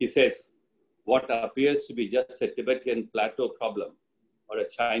 He says, what appears to be just a Tibetan plateau problem or a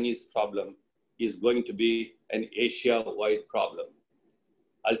Chinese problem is going to be an Asia-wide problem.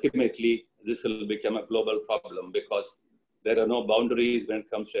 Ultimately, this will become a global problem because there are no boundaries when it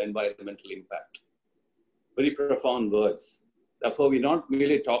comes to environmental impact. Very profound words. Therefore, we're not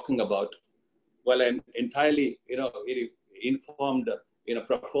really talking about, well, I'm entirely, informed in a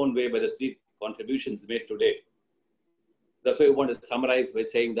profound way by the three contributions made today. That's why I want to summarize by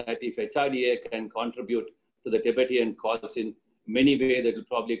saying that if HRDI can contribute to the Tibetan cause in many ways that we're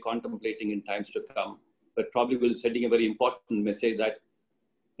probably contemplating in times to come, but probably will sending a very important message that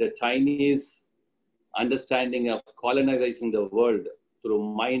the Chinese understanding of colonizing the world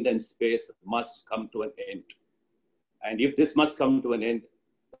through mind and space must come to an end. And if this must come to an end,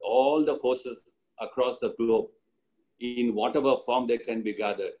 all the forces across the globe, in whatever form they can be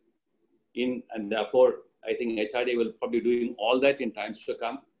gathered in, and therefore, I think HRDI will probably be doing all that in times to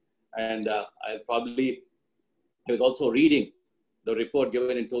come. And I was also reading the report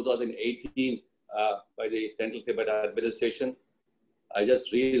given in 2018 by the Central Tibetan Administration. I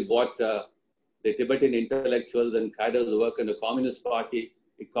just read what the Tibetan intellectuals and cadres who work in the Communist Party,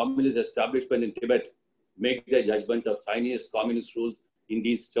 the communist establishment in Tibet, make their judgment of Chinese communist rules in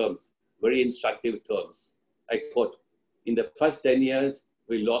these terms, very instructive terms. I quote, in the first 10 years,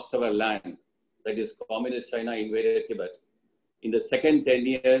 we lost our land. That is, communist China invaded Tibet. In the second 10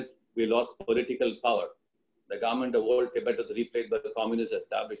 years, we lost political power. The government of old Tibet was replaced by the communist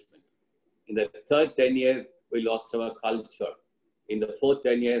establishment. In the third 10 years, we lost our culture. In the fourth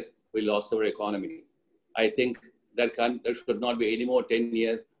 10 years, we lost our economy. I think there should not be any more 10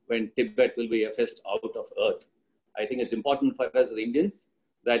 years when Tibet will be effaced out of earth. I think it's important for us as Indians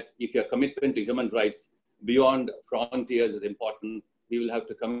that if your commitment to human rights beyond frontiers is important, we will have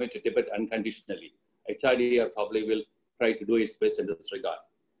to commit to Tibet unconditionally. HRDI probably will try to do its best in this regard.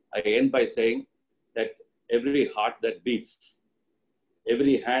 I end by saying that every heart that beats,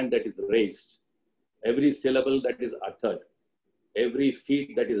 every hand that is raised, every syllable that is uttered, every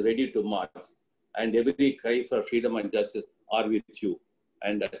feet that is ready to march, and every cry for freedom and justice are with you.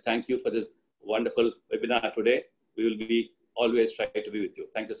 And thank you for this wonderful webinar today. We will be always try to be with you.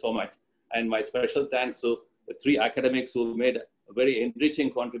 Thank you so much. And my special thanks to the three academics who made a very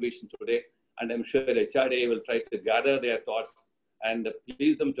enriching contribution today. And I'm sure HRDI will try to gather their thoughts and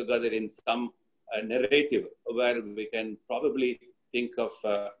piece them together in some narrative where we can probably think of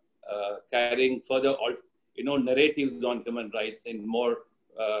carrying further, narratives on human rights in more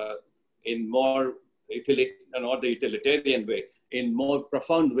not the utilitarian way, in more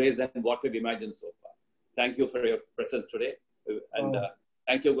profound ways than what we've imagined so far. Thank you for your presence today. And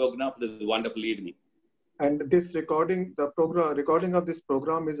thank you, Gogna, for this wonderful evening. And this recording of this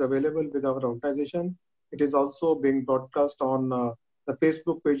program is available with our organization. It is also being broadcast on the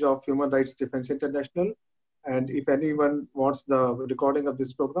Facebook page of Human Rights Defense International. And if anyone wants the recording of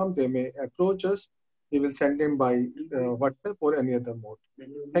this program, they may approach us. We will send him by WhatsApp or any other mode.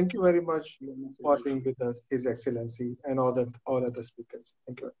 Thank you very much for being with us, His Excellency, and all other speakers.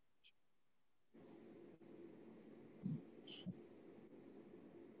 Thank you.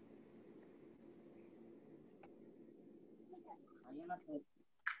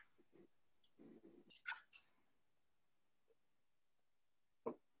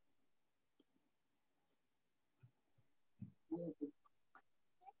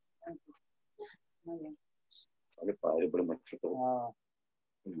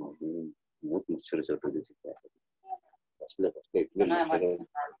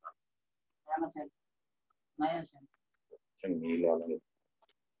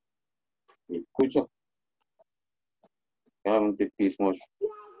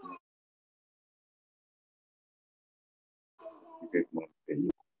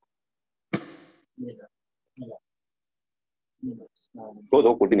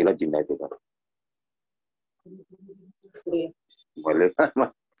 Todo por nila jinai to kar. Boleh kan?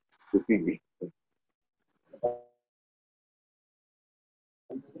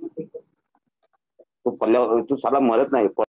 तो साला मरत नाही.